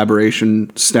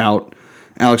collaboration stout.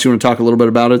 Alex, you want to talk a little bit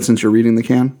about it since you're reading the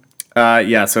can?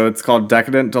 Yeah, so it's called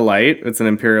Decadent Delight. It's an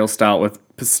Imperial Stout with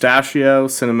pistachio,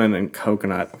 cinnamon, and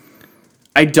coconut.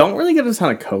 I don't really get a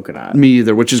ton of coconut. Me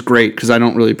either, which is great because I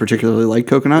don't really particularly like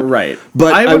coconut. Right.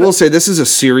 But I will say this is a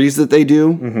series that they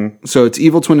do. Mm-hmm. So it's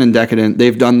Evil Twin and Decadent.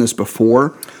 They've done this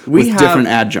before with different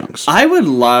adjuncts. I would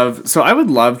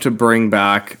love to bring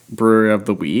back Brewery of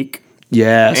the Week.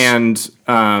 Yes.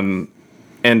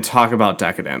 And talk about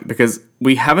Decadent because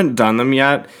we haven't done them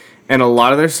yet. And a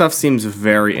lot of their stuff seems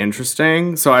very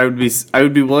interesting. So I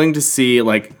would be willing to see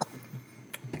like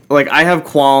I have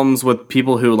qualms with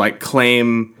people who like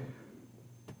claim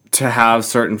to have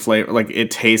certain flavor, like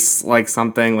it tastes like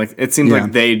something. Like it seems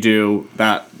like they do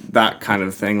that kind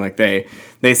of thing. Like they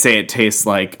say it tastes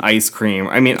like ice cream.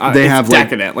 I mean, they have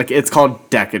Decadent. Like it's called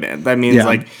Decadent. That means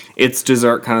like it's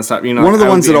dessert kind of stuff. You know, one of the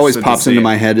ones that always pops into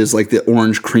my head is like the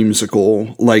orange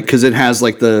creamsicle, like because it has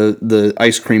like the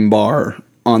ice cream bar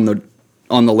on the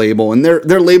label, and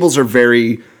their labels are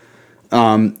very.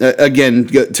 Again,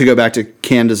 to go back to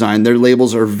can design, their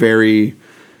labels are very,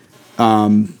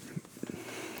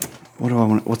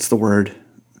 what's the word?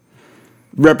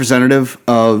 Representative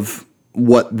of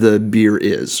what the beer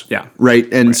is. Yeah.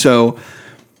 Right. And so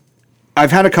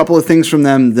I've had a couple of things from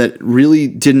them that really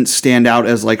didn't stand out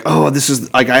as like, oh, this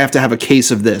is like, I have to have a case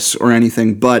of this or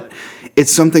anything, but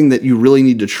it's something that you really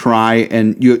need to try,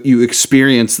 and you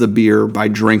experience the beer by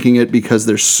drinking it because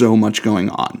there's so much going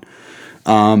on.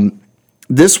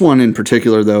 This one in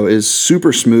particular, though, is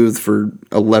super smooth for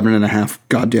 11.5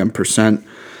 goddamn percent.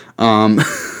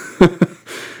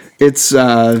 It's it's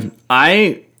a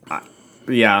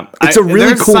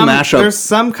really cool mashup. There's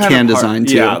some kind can of design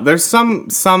too. Yeah, there's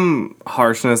some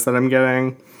harshness that I'm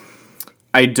getting.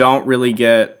 I don't really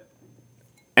get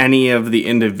any of the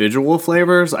individual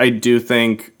flavors. I do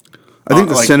think. I think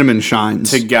the cinnamon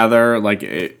shines together. Like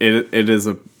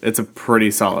it's a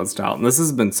pretty solid stout, and this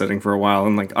has been sitting for a while.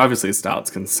 And like obviously stouts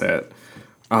can sit.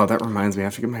 Oh, that reminds me, I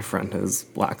have to get my friend his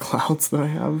Black Clouds that I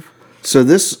have. So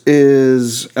this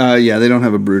is they don't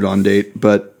have a brewed on date,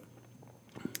 but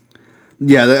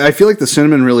I feel like the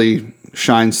cinnamon really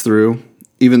shines through,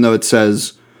 even though it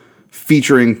says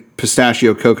featuring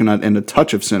pistachio, coconut, and a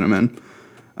touch of cinnamon.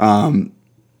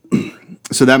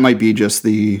 So that might be just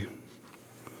the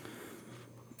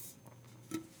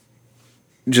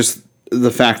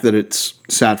fact that it's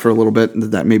sat for a little bit,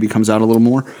 that maybe comes out a little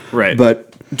more. Right.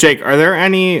 But Jake, are there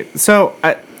any... So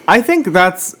I think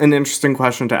that's an interesting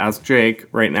question to ask Jake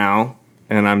right now,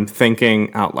 and I'm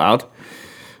thinking out loud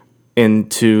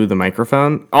into the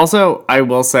microphone. Also, I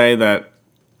will say that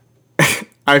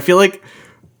I feel like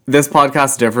this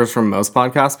podcast differs from most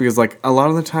podcasts because like a lot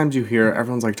of the times you hear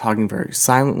everyone's like talking very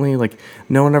silently, like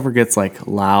no one ever gets like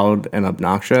loud and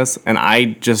obnoxious, and I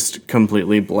just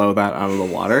completely blow that out of the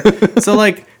water. So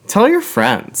like tell your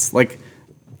friends, like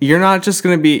you're not just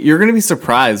gonna be, you're gonna be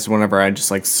surprised whenever I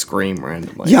just like scream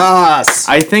randomly. Yes,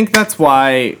 I think that's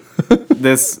why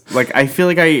this, like, I feel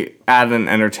like I add an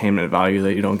entertainment value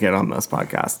that you don't get on most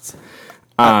podcasts.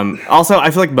 Also,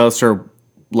 I feel like most are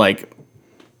like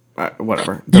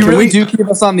whatever. You really do keep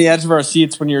us on the edge of our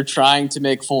seats when you're trying to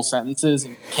make full sentences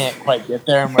and you can't quite get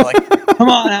there, and we're like, "Come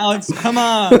on, Alex, come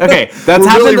on." Okay, that's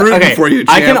happened. Really okay, for you,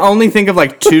 I can only think of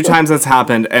like 2 times that's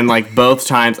happened, and like both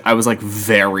times I was like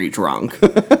very drunk.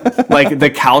 Like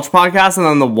the couch podcast, and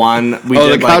then the one we did.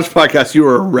 Oh, the couch podcast, you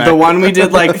were a wreck. The one we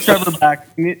did like Trevor back.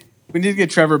 We need to get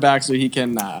Trevor back so he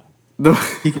can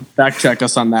fact check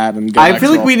us on that. And I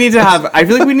feel like we need to have. I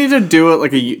feel like we need to do it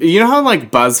like you know how like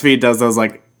BuzzFeed does those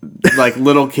like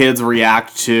little kids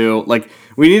react to, like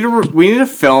we need to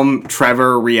film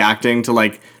Trevor reacting to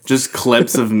like just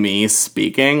clips of me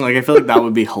speaking. Like I feel like that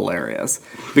would be hilarious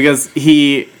because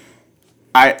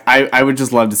I would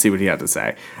just love to see what he had to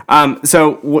say.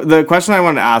 So the question I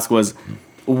wanted to ask was,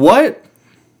 what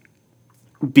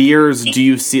beers do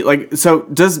you see, like, so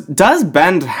does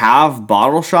Bend have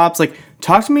bottle shops? Like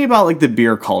talk to me about like the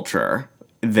beer culture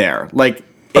there, like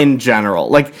in general.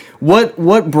 Like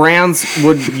what brands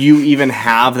would you even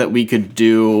have that we could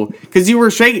do? Because you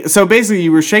were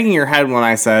shaking your head when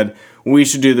I said we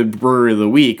should do the brewery of the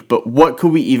week, but what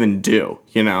could we even do,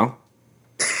 you know?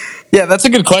 Yeah, that's a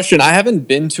good question. I haven't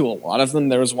been to a lot of them.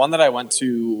 There was one that I went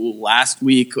to last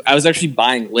week. I was actually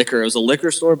buying liquor. It was a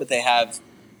liquor store, but they have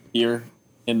beer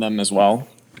in them as well.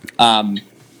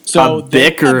 So a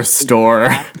bicker store.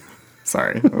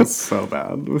 Sorry, that was so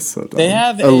bad. It was so dumb. They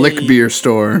have a lick beer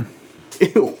store.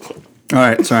 Ew. All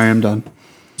right, sorry, I'm done.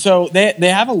 So they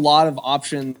have a lot of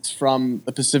options from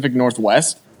the Pacific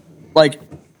Northwest. Like,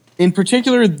 in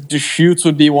particular, Deschutes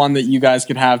would be one that you guys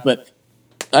could have, but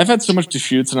I've had so much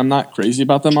Deschutes, and I'm not crazy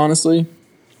about them, honestly.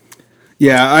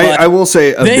 Yeah, I will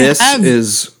say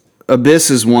Abyss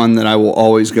is one that I will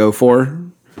always go for,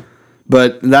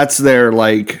 but that's their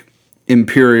like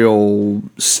Imperial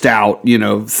Stout,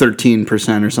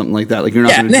 13% or something like that. Like you're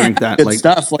not going to drink that. Good like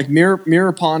stuff. Like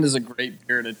Mirror Pond is a great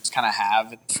beer to just kind of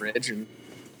have in the fridge, and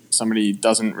somebody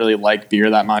doesn't really like beer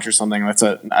that much or something. That's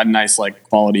a nice like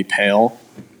quality pale.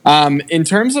 In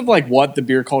terms of like what the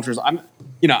beer culture is,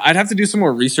 I'd have to do some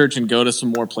more research and go to some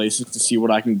more places to see what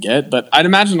I can get. But I'd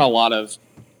imagine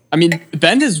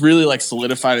Bend has really like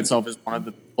solidified itself as one of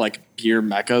the like beer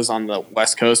meccas on the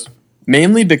West Coast,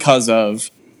 mainly because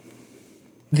of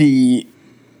the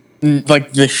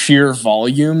sheer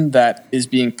volume that is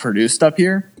being produced up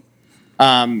here.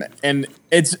 And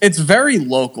it's very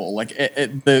local. Like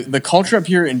the culture up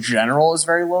here in general is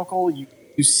very local.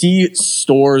 You see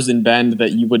stores in Bend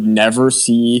that you would never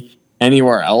see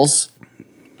anywhere else.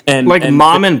 And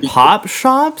mom and pop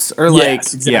shops, or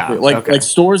yes, exactly. Like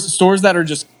stores that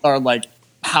are like,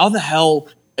 how the hell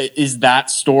is that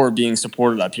store being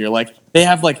supported up here? Like they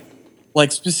have like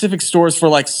specific stores for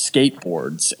like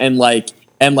skateboards and like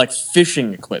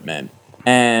fishing equipment,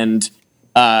 and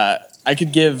I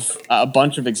could give a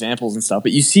bunch of examples and stuff.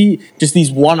 But you see just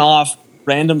these one-off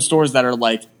random stores that are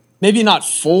like maybe not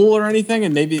full or anything,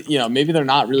 and maybe they're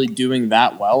not really doing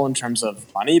that well in terms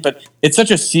of money, but it's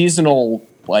such a seasonal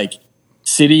like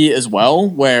city as well,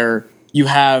 where you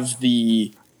have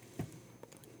the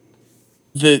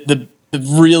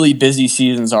really busy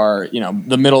seasons are,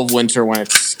 the middle of winter when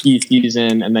it's ski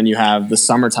season, and then you have the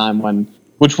summertime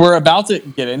which we're about to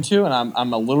get into, and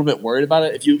I'm a little bit worried about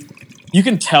it. If you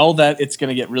can tell that it's going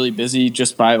to get really busy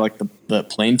just by like the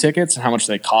plane tickets and how much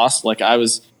they cost. Like I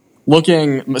was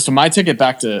looking, so my ticket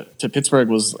back to Pittsburgh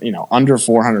was, under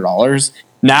 $400.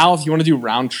 Now, if you want to do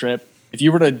round trip, if you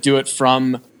were to do it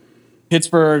from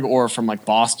Pittsburgh or from like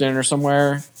Boston or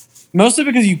somewhere, mostly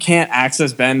because you can't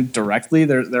access Bend directly.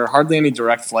 There are hardly any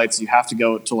direct flights. You have to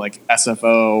go to like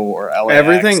SFO or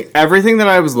LAX. Everything that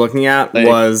I was looking at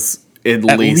was at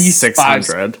least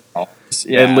 600.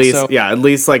 Yeah, at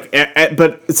least like,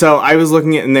 but so I was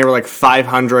looking at, and they were like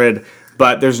 500,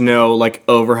 but there's no like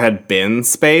overhead bin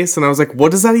space. And I was like,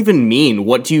 what does that even mean?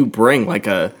 What do you bring? Like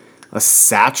a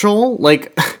satchel?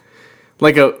 Like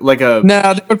a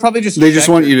no, they would probably just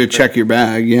want you to check your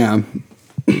bag. Yeah.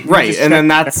 Right. And then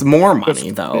that's more money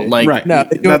though. Like, right. No,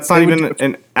 that's not even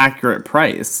an accurate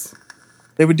price.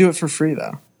 They would do it for free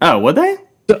though. Oh, would they?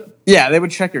 So, yeah, they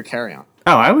would check your carry-on.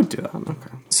 Oh, I would do that.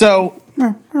 Okay. So,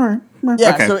 all right.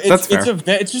 Yeah, okay, so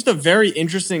it's just a very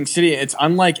interesting city. It's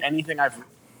unlike anything I've been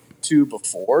to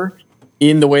before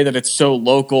in the way that it's so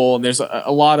local. And there's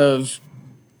a lot of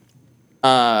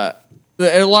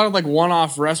like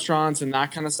one-off restaurants and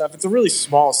that kind of stuff. It's a really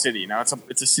small city.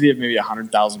 It's a city of maybe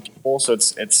 100,000 people, so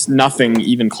it's nothing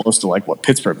even close to like what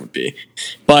Pittsburgh would be.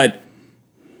 But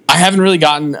I haven't really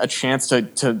gotten a chance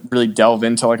to really delve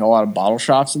into like a lot of bottle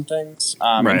shops and things.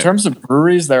 In terms of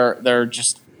breweries, they're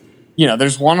just,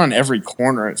 there's one on every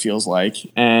corner, it feels like,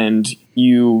 and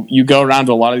you go around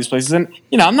to a lot of these places, and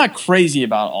I'm not crazy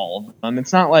about all of them.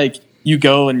 It's not like you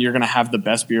go and you're going to have the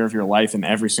best beer of your life in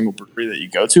every single brewery that you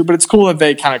go to, but it's cool that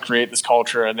they kind of create this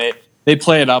culture, and they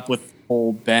play it up with the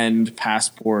whole Bend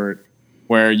passport,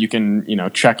 where you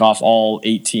can check off all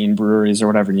 18 breweries or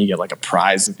whatever, and you get like a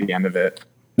prize at the end of it.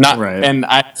 And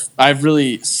I've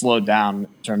really slowed down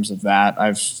in terms of that.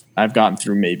 I've gotten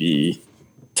through maybe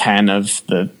 10 of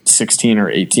the 16 or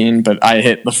 18, but I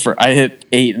hit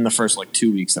 8 in the first like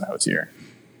 2 weeks that I was here.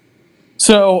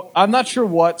 So I'm not sure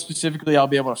what specifically I'll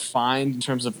be able to find in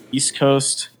terms of East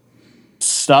Coast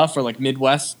stuff or like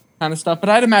Midwest kind of stuff, but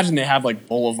I'd imagine they have like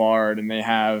Boulevard, and they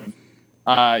have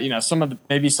some of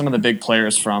the big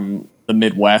players from the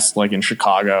Midwest, like in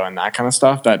Chicago and that kind of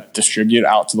stuff, that distribute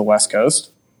out to the West Coast.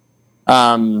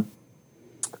 But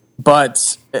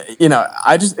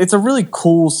it's a really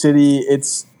cool city.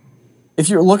 If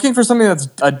you're looking for something that's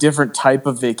a different type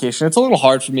of vacation, it's a little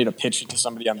hard for me to pitch it to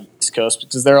somebody on the East Coast,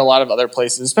 because there are a lot of other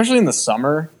places, especially in the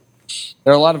summer,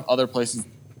 there are a lot of other places to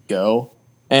go.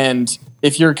 And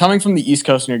if you're coming from the East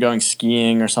Coast and you're going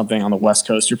skiing or something on the West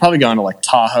Coast, you're probably going to like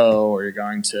Tahoe, or you're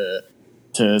going to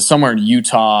somewhere in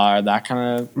Utah, or that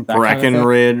kind of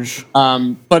Breckenridge.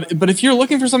 But if you're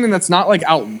looking for something that's not like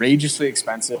outrageously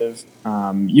expensive,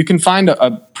 you can find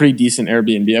a pretty decent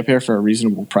Airbnb up here for a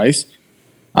reasonable price.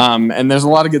 And there's a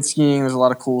lot of good skiing. There's a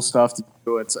lot of cool stuff to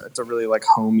do. It's a really like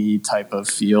homey type of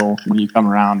feel when you come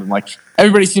around, and like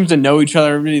everybody seems to know each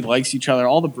other. Everybody likes each other.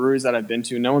 All the breweries that I've been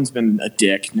to, no one's been a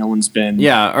dick. No one's been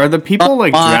Are the people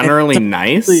like generally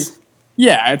nice?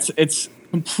 Yeah, it's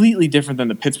completely different than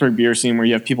the Pittsburgh beer scene where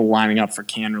you have people lining up for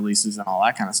can releases and all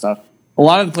that kind of stuff. A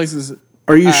lot of the places.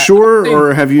 Are you sure,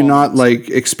 or have you not like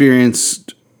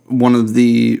experienced one of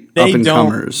the up and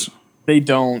comers? They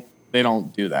don't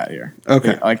do that here.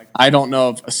 Okay. I don't know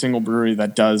of a single brewery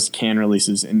that does can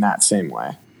releases in that same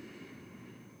way.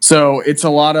 So it's a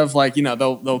lot of like,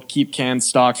 they'll keep cans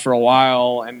stocked for a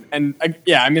while.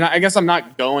 I guess I'm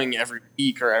not going every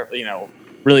week or,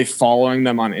 really following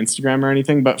them on Instagram or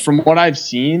anything. But from what I've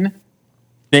seen,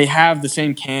 they have the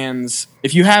same cans.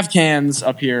 If you have cans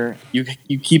up here,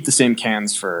 you keep the same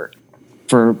cans for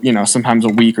sometimes a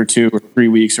week or 2 or 3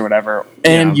 weeks or whatever.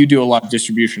 And you do a lot of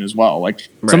distribution as well. Like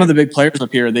some of the big players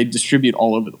up here, they distribute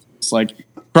all over the place. Like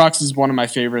Crux is one of my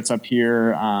favorites up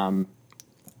here.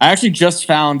 I actually just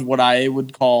found what I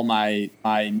would call my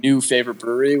new favorite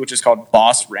brewery, which is called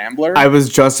Boss Rambler. I was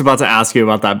just about to ask you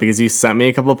about that because you sent me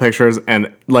a couple of pictures,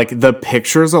 and like the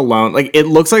pictures alone, like it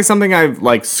looks like something I've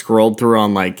like scrolled through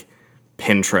on like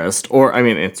Pinterest or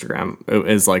Instagram. It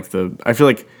is like I feel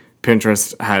like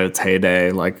Pinterest had its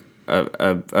heyday like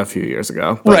a few years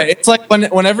ago. But. Right. It's like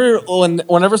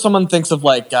whenever someone thinks of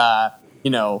like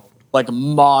like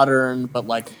modern but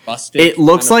like rustic. It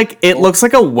looks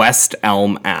like a West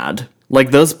Elm ad.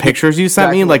 Like those pictures you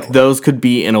sent me, like those could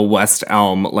be in a West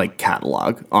Elm like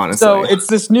catalog, honestly. So it's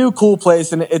this new cool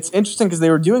place, and it's interesting because they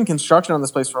were doing construction on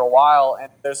this place for a while,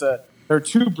 and there are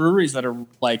 2 breweries that are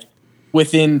like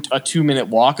within a 2-minute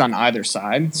walk on either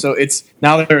side. So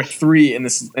now there are 3 in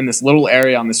this little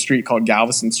area on the street called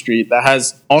Galveston Street that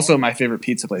has also my favorite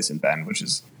pizza place in Bend, which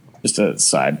is just a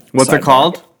side. What's it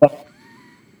called?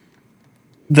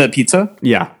 The pizza?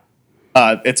 Yeah.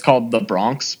 It's called the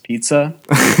Bronx Pizza.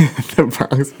 The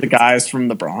Bronx. The guys from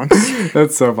the Bronx.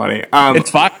 That's so funny.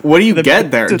 It's fine. What do you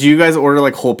get there? Do you guys order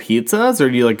like whole pizzas, or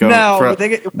do you like go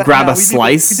grab a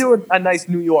slice? We do a nice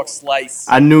New York slice.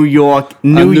 A New York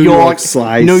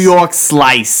slice. New York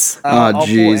slice. I'll pull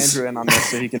Andrew in on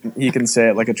this so he can say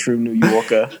it like a true New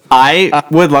Yorker. I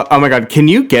would love. Oh my god, can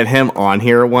you get him on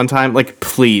here one time? Like,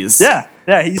 please. Yeah.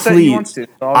 He said he wants to.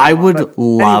 So I would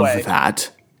love that.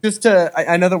 Just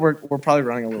I know that we're probably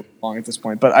running a little long at this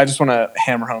point, but I just want to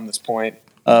hammer home this point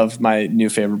of my new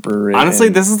favorite brewery. Honestly,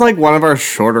 this is like one of our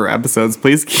shorter episodes.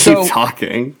 Please keep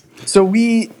talking. So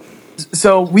we've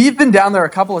been down there a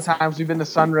couple of times. We've been to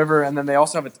Sun River, and then they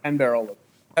also have a 10-barrel.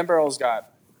 10 Barrel's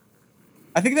got,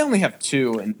 I think they only have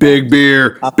 2. In big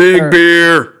beer. Big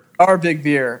beer. Our big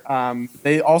beer.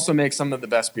 They also make some of the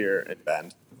best beer in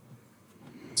Bend.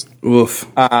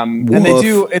 Oof. And they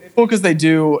do. It's cool because they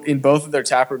do in both of their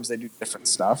tap rooms. They do different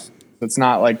stuff. So it's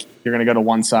not like you're going to go to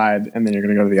one side and then you're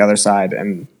going to go to the other side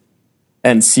and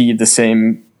see the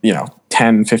same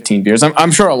 10, 15 beers.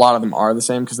 I'm sure a lot of them are the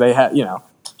same because they have a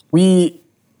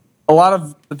lot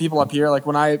of the people up here, like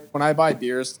when I buy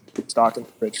beers stock in the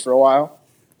fridge for a while,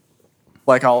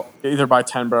 like I'll either buy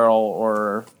 10 Barrel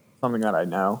or something that I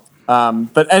know.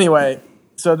 But anyway,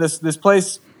 so this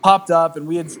place popped up, and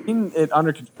we had seen it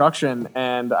under construction,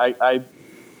 and I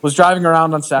was driving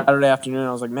around on Saturday afternoon, and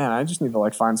I was like, man, I just need to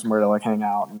like find somewhere to like hang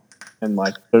out and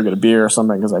like go get a beer or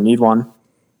something because I need one.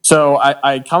 So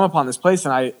I come upon this place,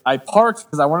 and I parked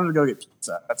because I wanted to go get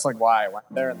pizza. That's like why I went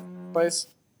there in the place.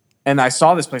 And I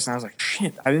saw this place, and I was like,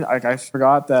 shit, I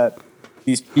forgot that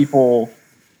these people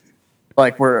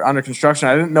like were under construction.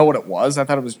 I didn't know what it was. I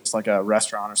thought it was just like a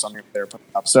restaurant or something they were putting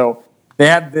up. So they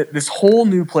had this whole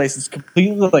new place. It's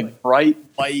completely like bright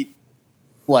white,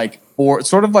 like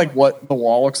sort of like what the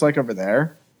wall looks like over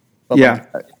there. But yeah,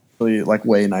 like, really like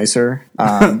way nicer.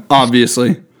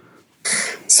 Obviously.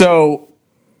 So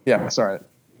yeah, sorry.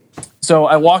 So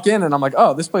I walk in and I'm like,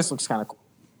 oh, this place looks kind of cool.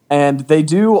 And they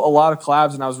do a lot of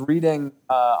collabs. And I was reading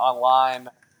online.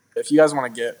 If you guys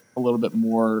want to get a little bit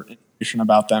more information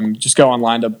about them, just go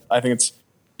online to, I think it's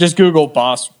just Google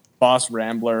Boss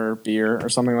Rambler beer or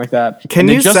something like that. Can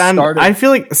you I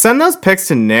feel like send those pics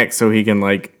to Nick so he can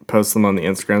like post them on the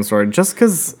Instagram story, just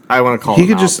because I want to call him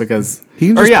out because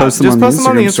he can just post them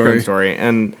on the Instagram story.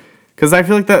 And because I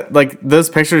feel like that, like those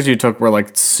pictures you took were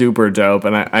like super dope.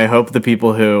 And I hope the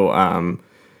people who are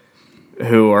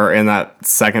in that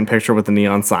second picture with the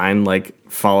neon sign, like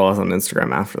follow us on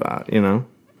Instagram after that, you know?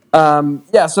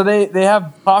 Yeah. So they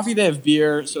have coffee, they have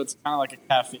beer. So it's kind of like a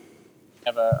cafe.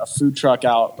 Have a food truck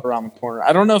out around the corner.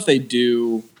 I don't know if they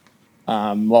do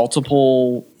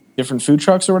multiple different food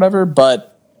trucks or whatever,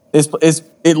 but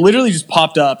it literally just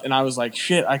popped up, and I was like,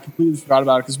 shit, I completely forgot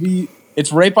about it because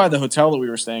it's right by the hotel that we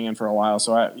were staying in for a while.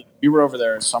 So we were over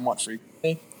there somewhat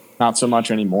frequently, not so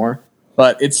much anymore.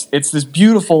 But it's this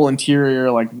beautiful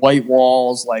interior, like white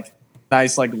walls, like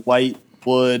nice like light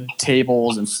wood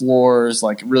tables and floors,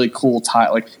 like really cool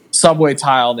tile, like subway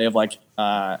tile. They have like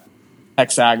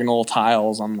hexagonal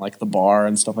tiles on like the bar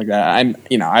and stuff like that.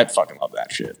 I fucking love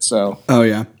that shit. So oh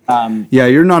yeah, yeah,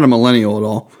 you're not a millennial at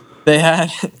all. they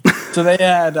had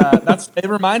it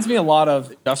reminds me a lot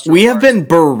of industrial. We have been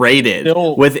berated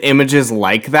with images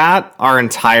like that our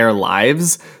entire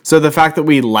lives. So the fact that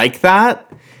we like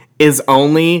that is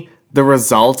only the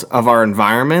result of our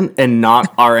environment and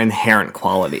not our inherent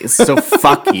qualities. So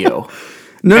fuck you.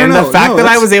 The fact that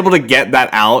I was able to get that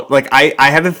out, like I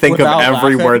had to think of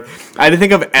every word. I had to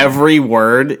think of every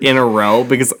word in a row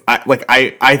because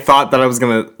I thought that I was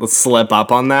gonna slip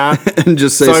up on that and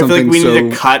just say something. So I feel like we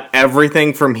need to cut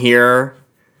everything from here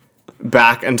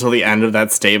back until the end of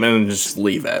that statement and just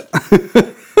leave it.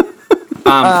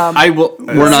 I will.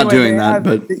 We're not doing that,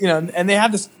 but and they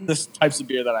have this types of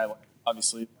beer that I like.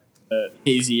 Obviously, the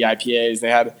hazy IPAs.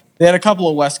 They had a couple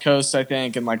of West Coasts, I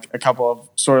think, and like a couple of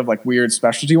sort of like weird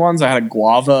specialty ones. I had a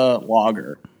guava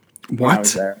lager. What?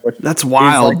 There, that's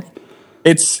wild. Like,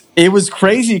 it was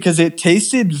crazy because it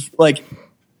tasted like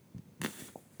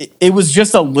it was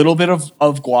just a little bit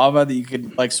of guava that you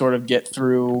could like sort of get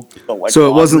through. So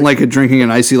it wasn't like drinking an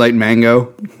icy light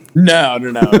mango. No.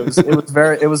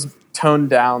 It was toned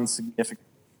down significantly.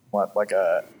 What like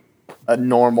a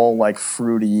normal like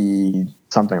fruity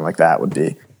something like that would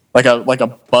be like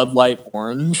a Bud Light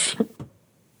orange.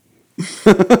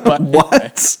 But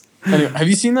what? Anyway, have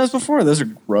you seen those before? Those are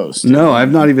gross. Dude. No,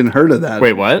 I've not even heard of that.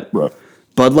 Wait, what?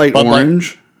 Bud Light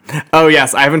orange? Oh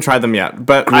yes, I haven't tried them yet,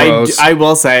 but I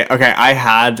will say, okay, I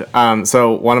had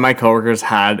so one of my coworkers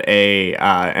had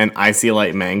an icy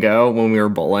light mango when we were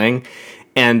bowling,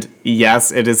 and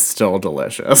yes, it is still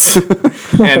delicious.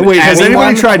 And wait, has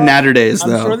anyone tried Natter Days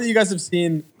though? I'm sure that you guys have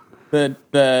seen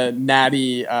the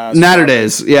natty Natter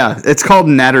Days. Yeah, it's called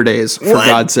Natter Days for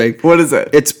God's sake. What is it?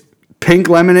 It's pink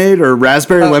lemonade or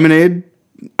raspberry lemonade.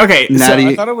 Okay, natty. So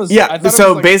I thought it was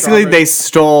so like basically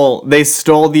strawberry. they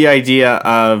stole the idea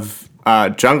of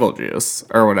jungle juice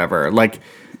or whatever. Like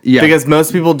because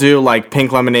most people do like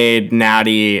pink lemonade,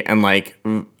 natty, and like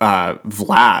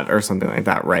Vlad or something like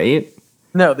that, right?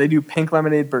 No, they do pink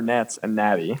lemonade, burnett's, and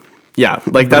natty. Yeah,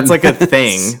 like that's like a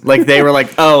thing. Like they were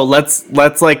like, oh, let's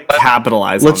like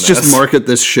capitalize. Let's on just market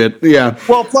this shit. Yeah.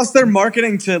 Well, plus they're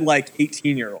marketing to like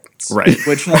 18-year-olds, right?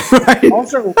 Which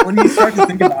also when you start to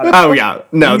think about it. Oh yeah,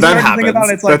 no, that happens. Think about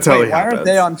it, it's like, that totally why happens. aren't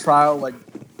they on trial? Like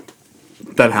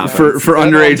that happens for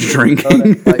underage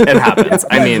drinking. It happens.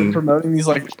 I mean, promoting these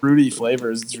like fruity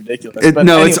flavors. It's ridiculous.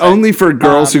 It's only for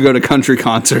girls who go to country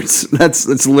concerts.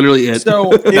 That's literally it.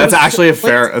 So that's actually a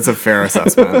fair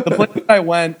assessment. The place I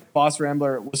went, Boss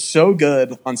Rambler, was so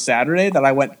good on Saturday that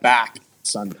I went back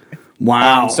Sunday.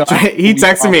 Wow. So he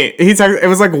texted me. It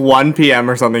was like 1 p.m.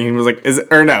 or something. He was like,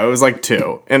 it was like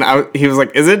 2. And he was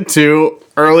like, is it too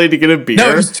early to get a beer?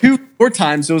 No, it was 4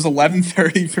 times. So it was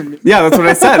 11:30 for me. Yeah, that's what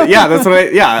I said.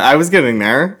 I was getting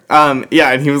there. And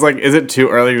he was like, is it too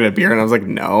early to get a beer? And I was like,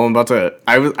 no,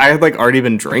 I had like already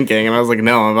been drinking. And I was like,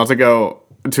 no, I'm about to go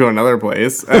to another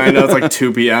place. And I know it's like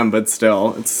 2 p.m., but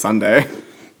still, it's Sunday.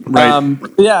 Right.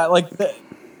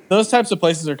 Those types of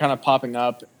places are kind of popping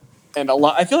up. And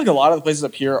I feel like a lot of the places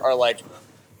up here are like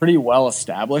pretty well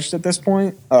established at this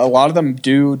point. A lot of them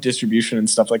do distribution and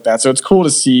stuff like that. So it's cool to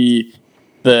see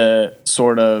the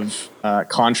sort of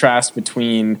contrast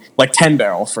between like 10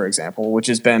 Barrel, for example, which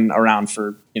has been around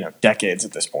for decades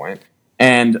at this point,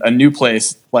 and a new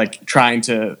place like trying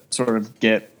to sort of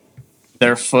get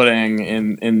their footing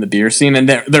in the beer scene. And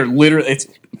they're literally, it's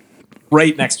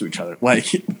right next to each other. Like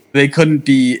they couldn't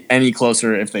be any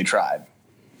closer if they tried.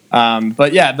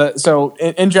 But yeah, so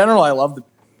in general, I love the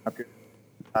up here.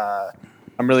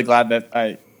 I'm really glad that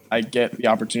I get the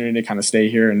opportunity to kind of stay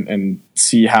here and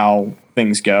see how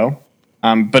things go.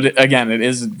 But again, it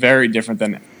is very different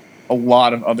than a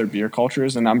lot of other beer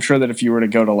cultures. And I'm sure that if you were to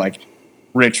go to like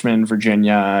Richmond,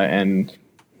 Virginia, and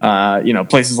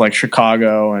places like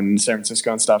Chicago and San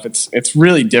Francisco and stuff, it's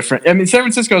really different. I mean, San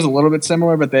Francisco is a little bit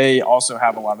similar, but they also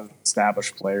have a lot of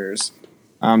established players.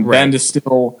 Bend is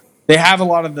still. They have a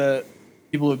lot of the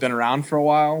people who've been around for a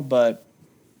while, but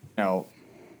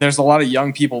there's a lot of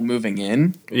young people moving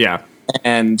in. Yeah,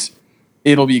 and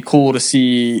it'll be cool to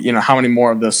see, how many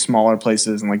more of those smaller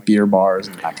places and like beer bars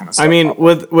and that kind of stuff. I mean,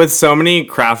 with so many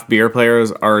craft beer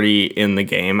players already in the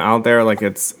game out there, like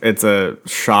it's a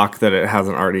shock that it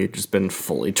hasn't already just been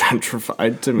fully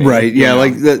gentrified to me. Right. Yeah.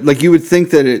 Like you would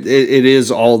think that it is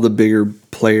all the bigger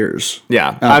players.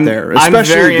 Yeah. Out there. I'm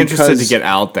very interested to get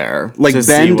out there to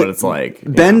see what it's like.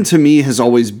 Bend to me has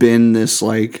always been this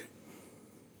like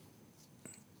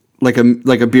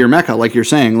a beer mecca, like you're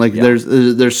saying. Like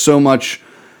there's so much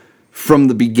from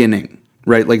the beginning,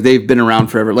 right? Like they've been around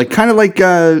forever. Like kind of like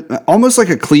almost like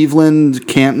a Cleveland,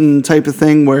 Canton type of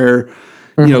thing, where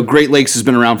Great Lakes has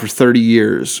been around for 30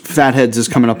 years. Fatheads is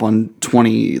coming up on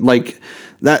 20, like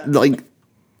that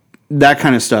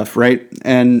kind of stuff, right?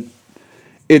 And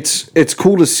it's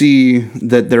cool to see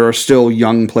that there are still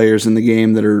young players in the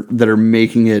game that are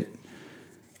making it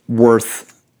worth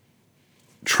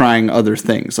trying other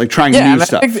things, like trying new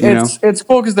stuff. It's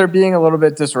cool because they're being a little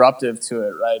bit disruptive to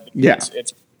it, right? Because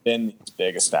it's been these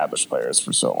big established players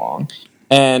for so long,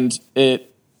 and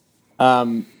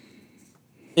it'll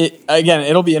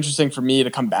be interesting for me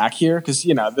to come back here because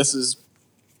this is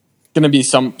going to be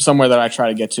somewhere that I try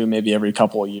to get to maybe every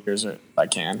couple of years if I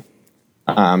can,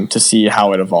 to see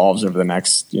how it evolves over the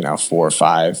next 4 or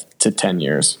 5 to 10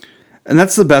 years. And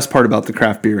that's the best part about the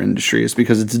craft beer industry is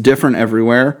because it's different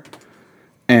everywhere.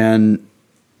 And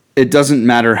it doesn't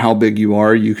matter how big you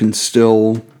are, you can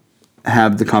still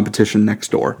have the competition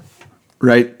next door,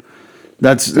 right?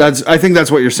 That's I think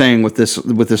that's what you're saying with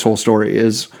this whole story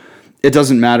is it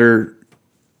doesn't matter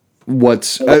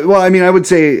what's I would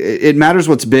say it matters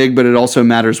what's big, but it also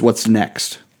matters what's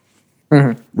next,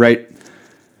 right?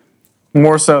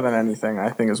 More so than anything, I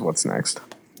think is what's next.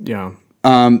 Yeah.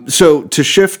 So to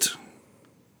shift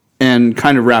and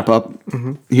kind of wrap up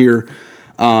here.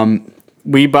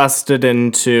 We busted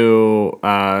into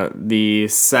the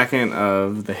second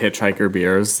of the Hitchhiker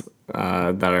beers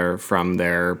that are from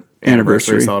their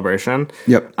anniversary celebration.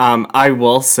 Yep. I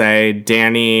will say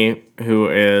Danny, who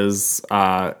is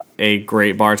a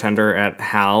great bartender at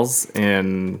Hal's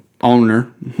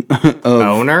owner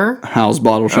of Hal's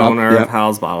Bottle Shop. Of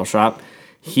Hal's Bottle Shop.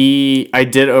 I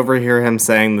did overhear him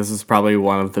saying this is probably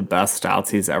one of the best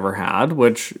stouts he's ever had,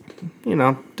 which,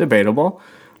 debatable.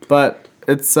 But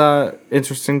it's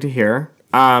interesting to hear.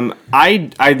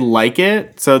 I like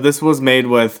it. So this was made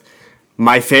with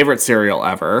my favorite cereal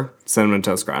ever, Cinnamon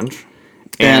Toast Crunch.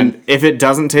 And if it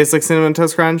doesn't taste like Cinnamon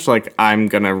Toast Crunch, like I'm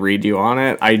gonna read you on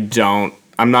it.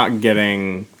 I'm not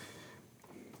getting.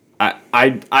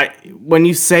 When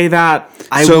you say that,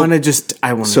 I want to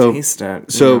taste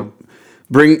it. So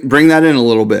bring that in a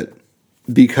little bit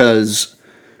because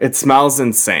it smells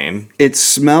insane. It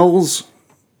smells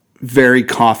very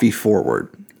coffee forward.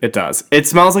 It does. It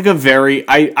smells like a very.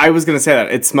 I was gonna say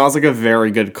that it smells like a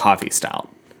very good coffee stout.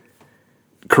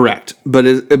 Correct, but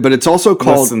it's also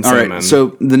called. All right.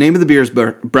 So the name of the beer is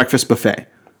Breakfast Buffet,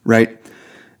 right?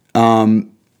 It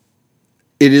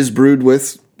is brewed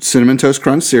with Cinnamon Toast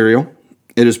Crunch cereal.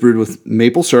 It is brewed with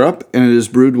maple syrup, and it is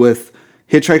brewed with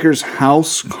Hitchhiker's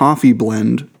House Coffee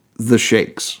Blend, the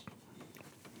Shakes,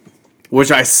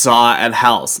 which I saw at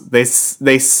House. They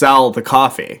sell the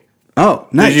coffee. Oh,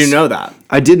 nice. Did you know that?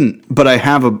 I didn't, but I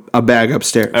have a bag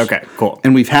upstairs. Okay, cool.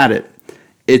 And we've had it.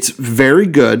 It's very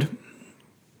good.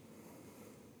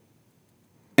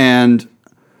 And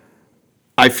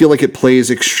I feel like it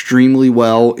plays extremely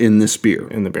well in this beer.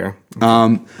 In the beer.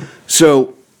 Okay.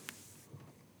 So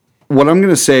what I'm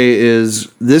going to say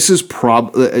is this is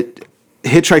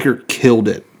Hitchhiker killed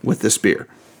it with this beer.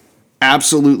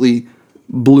 Absolutely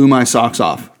blew my socks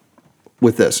off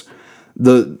with this.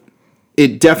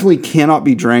 It definitely cannot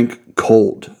be drank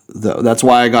cold, though. That's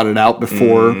why I got it out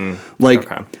before.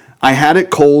 Okay. I had it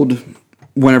cold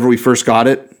whenever we first got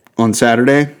it on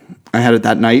Saturday. I had it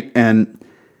that night, and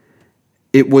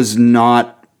it was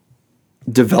not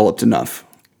developed enough.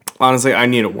 Honestly, I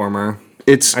need it warmer.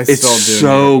 It's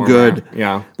so good.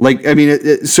 Yeah. Like, I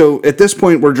mean, so at this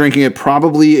point, we're drinking it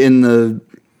probably in the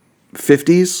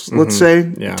 50s, let's say,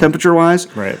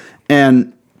 temperature-wise. Right.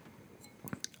 And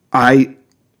I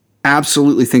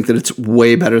absolutely think that it's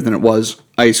way better than it was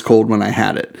ice cold when I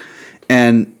had it.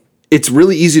 And it's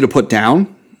really easy to put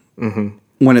down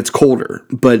when it's colder.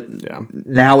 But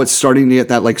now it's starting to get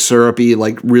that like syrupy,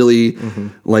 like really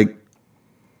like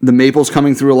the maple's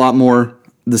coming through a lot more.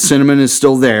 The cinnamon is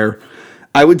still there.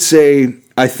 I would say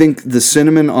I think the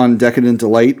cinnamon on Decadent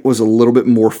Delight was a little bit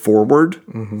more forward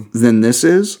than this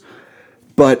is.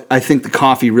 But I think the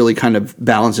coffee really kind of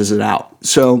balances it out.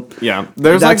 So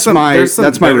there's that's my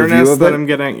review of that it. I'm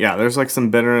getting. Yeah, there's like some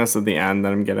bitterness at the end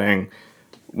that I'm getting,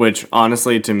 which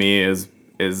honestly to me is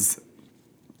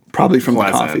Probably from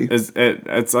pleasant. the coffee.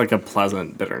 It's like a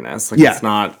pleasant bitterness. Like Yeah. It's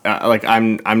not like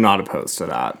I'm not opposed to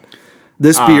that.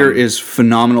 This beer is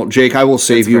phenomenal. Jake, I will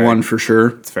save you one for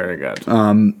sure. It's very good.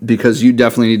 Because you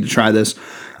definitely need to try this.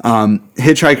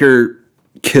 Hitchhiker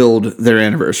killed their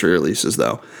anniversary releases,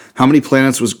 though. How Many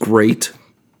Planets was great.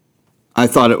 I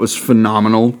thought it was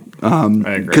phenomenal. I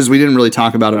agree. Because we didn't really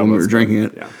talk about it when we were drinking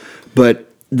it. Yeah. But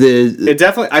I feel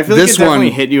like it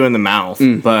definitely hit you in the mouth,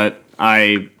 but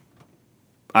I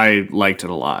liked it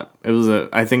a lot.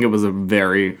 I think it was a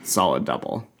very solid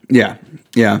double. Yeah.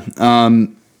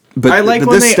 But I like but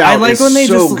when this they. I like stout when they is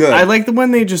so just. good. I like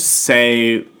when they just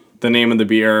say the name of the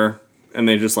beer and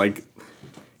they just like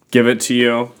give it to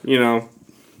you. You know,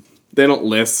 they don't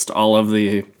list all of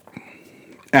the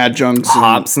adjuncts,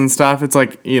 hops and stuff. It's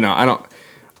like, you know,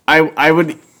 I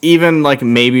would even like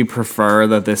maybe prefer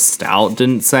that this stout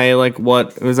didn't say like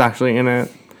what was actually in it.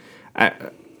 I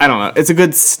don't know. It's a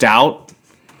good stout.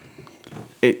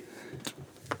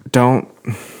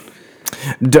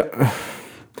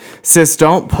 Sis,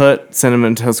 don't put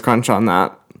Cinnamon Toast Crunch on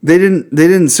that. They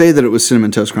didn't say that it was Cinnamon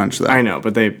Toast Crunch, though. I know,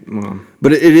 but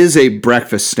but it is a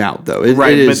breakfast stout, though.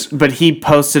 Right, it is. But he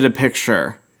posted a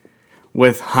picture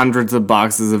with hundreds of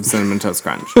boxes of Cinnamon Toast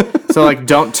Crunch. So like,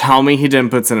 don't tell me he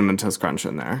didn't put Cinnamon Toast Crunch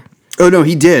in there. Oh no,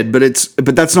 he did, but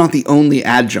that's not the only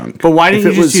adjunct. But why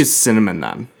didn't you just use cinnamon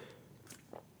then?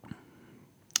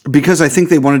 Because I think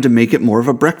they wanted to make it more of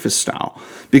a breakfast style.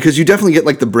 Because you definitely get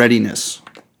like the breadiness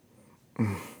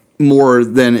more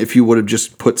than if you would have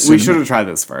just put cinnamon. We should have tried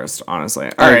this first,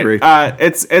 honestly. I agree.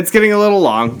 It's getting a little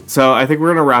long, so I think we're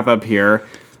gonna wrap up here.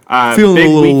 Feeling a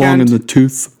little long in the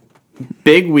tooth.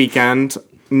 Big weekend.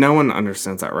 No one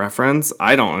understands that reference.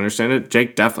 I don't understand it.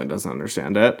 Jake definitely doesn't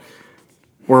understand it.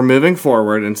 We're moving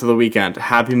forward into the weekend.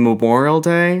 Happy Memorial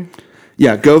Day.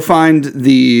 Yeah, go find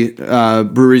the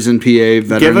Breweries in PA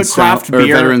Veterans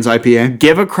Veterans IPA.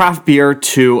 Give a craft beer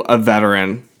to a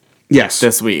veteran. Yes,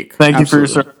 this week. Thank you for your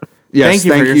service. Yes,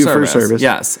 thank you for your service.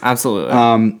 Yes,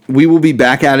 absolutely. We will be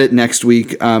back at it next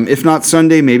week. If not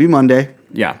Sunday, maybe Monday.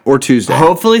 Yeah. Or Tuesday.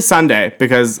 Hopefully Sunday,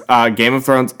 because Game of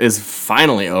Thrones is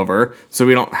finally over, so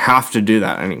we don't have to do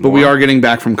that anymore. But we are getting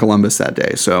back from Columbus that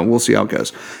day, so we'll see how it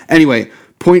goes. Anyway,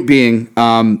 point being,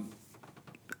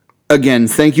 again,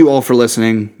 thank you all for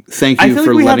listening. Thank you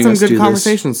for letting us do this. I feel like we had some good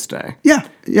conversations today. Yeah.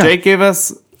 Jake gave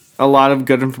us a lot of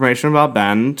good information about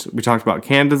Bend. We talked about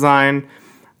can design.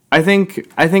 I think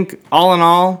all in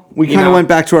all, we kind of went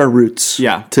back to our roots.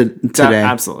 Yeah. Today.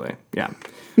 Absolutely. Yeah.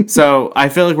 So I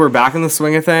feel like we're back in the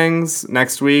swing of things.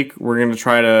 Next week, we're going to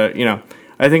try to,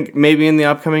 I think maybe in the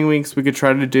upcoming weeks, we could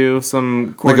try to do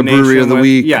some coordination. Like a brewery of the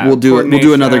week. Yeah. We'll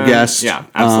do another guest. Yeah,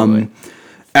 absolutely.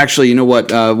 Actually, you know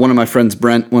what? One of my friends,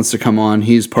 Brent, wants to come on.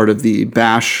 He's part of the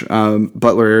Bash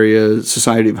Butler Area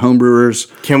Society of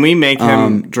Homebrewers. Can we make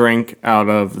him drink out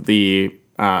of the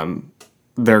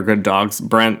They're Good Dogs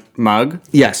Brent mug?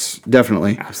 Yes,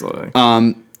 definitely. Absolutely.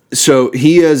 So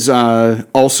he is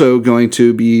also going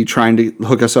to be trying to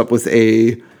hook us up with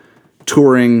a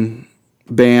touring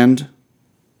band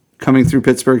coming through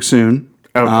Pittsburgh soon.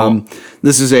 Oh, cool.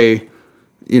 This is insider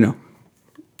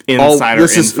info.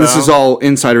 This is all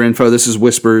insider info. This is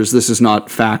whispers. This is not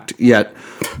fact yet.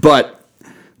 But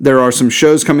there are some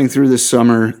shows coming through this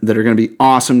summer that are going to be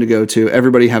awesome to go to.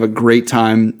 Everybody have a great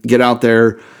time. Get out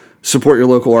there. Support your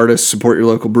local artists. Support your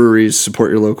local breweries.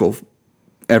 Support your local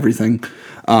everything.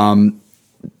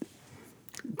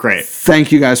 Great.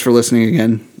 Thank you guys for listening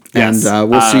again. Yes. And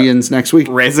we'll see you next week.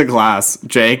 Raise a glass.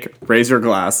 Jake, raise your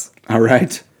glass. All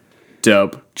right.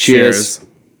 Dope. Cheers.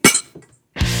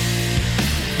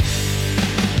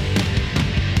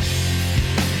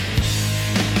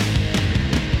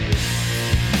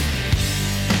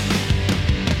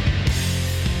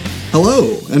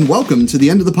 Hello, and welcome to the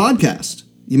end of the podcast.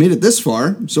 You made it this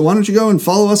far, so why don't you go and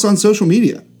follow us on social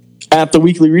media? At The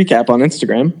Weekly Recap on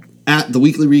Instagram. At The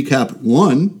Weekly Recap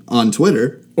 1 on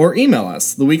Twitter. Or email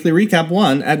us,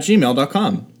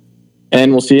 theweeklyrecap1@gmail.com.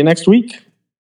 And we'll see you next week.